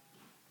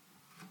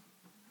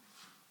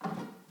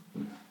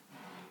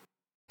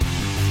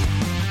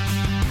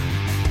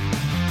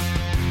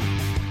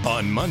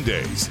 On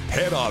Mondays,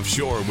 head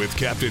offshore with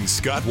Captain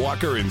Scott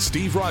Walker and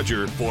Steve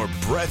Roger for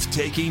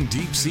breathtaking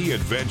deep-sea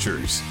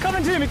adventures.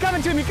 Coming to me.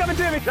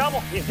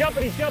 Double. He's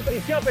jumping.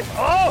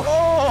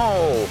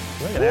 Oh!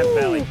 Look at that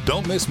belly.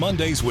 Don't miss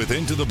Mondays with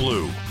Into the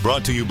Blue,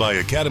 brought to you by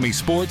Academy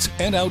Sports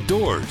and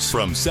Outdoors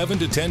from 7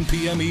 to 10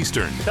 p.m.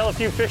 Eastern. Tell a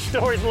few fish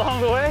stories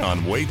along the way.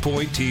 On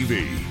Waypoint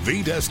TV,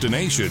 the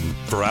destination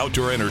for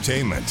outdoor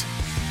entertainment.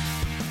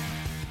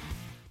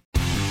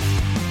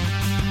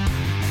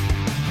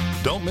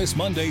 Don't miss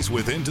Mondays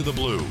with Into the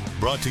Blue,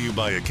 brought to you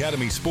by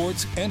Academy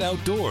Sports and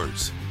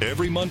Outdoors.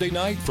 Every Monday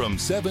night from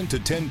 7 to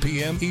 10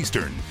 p.m.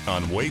 Eastern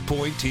on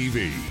Waypoint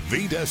TV,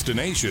 the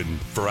destination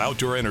for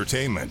outdoor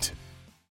entertainment.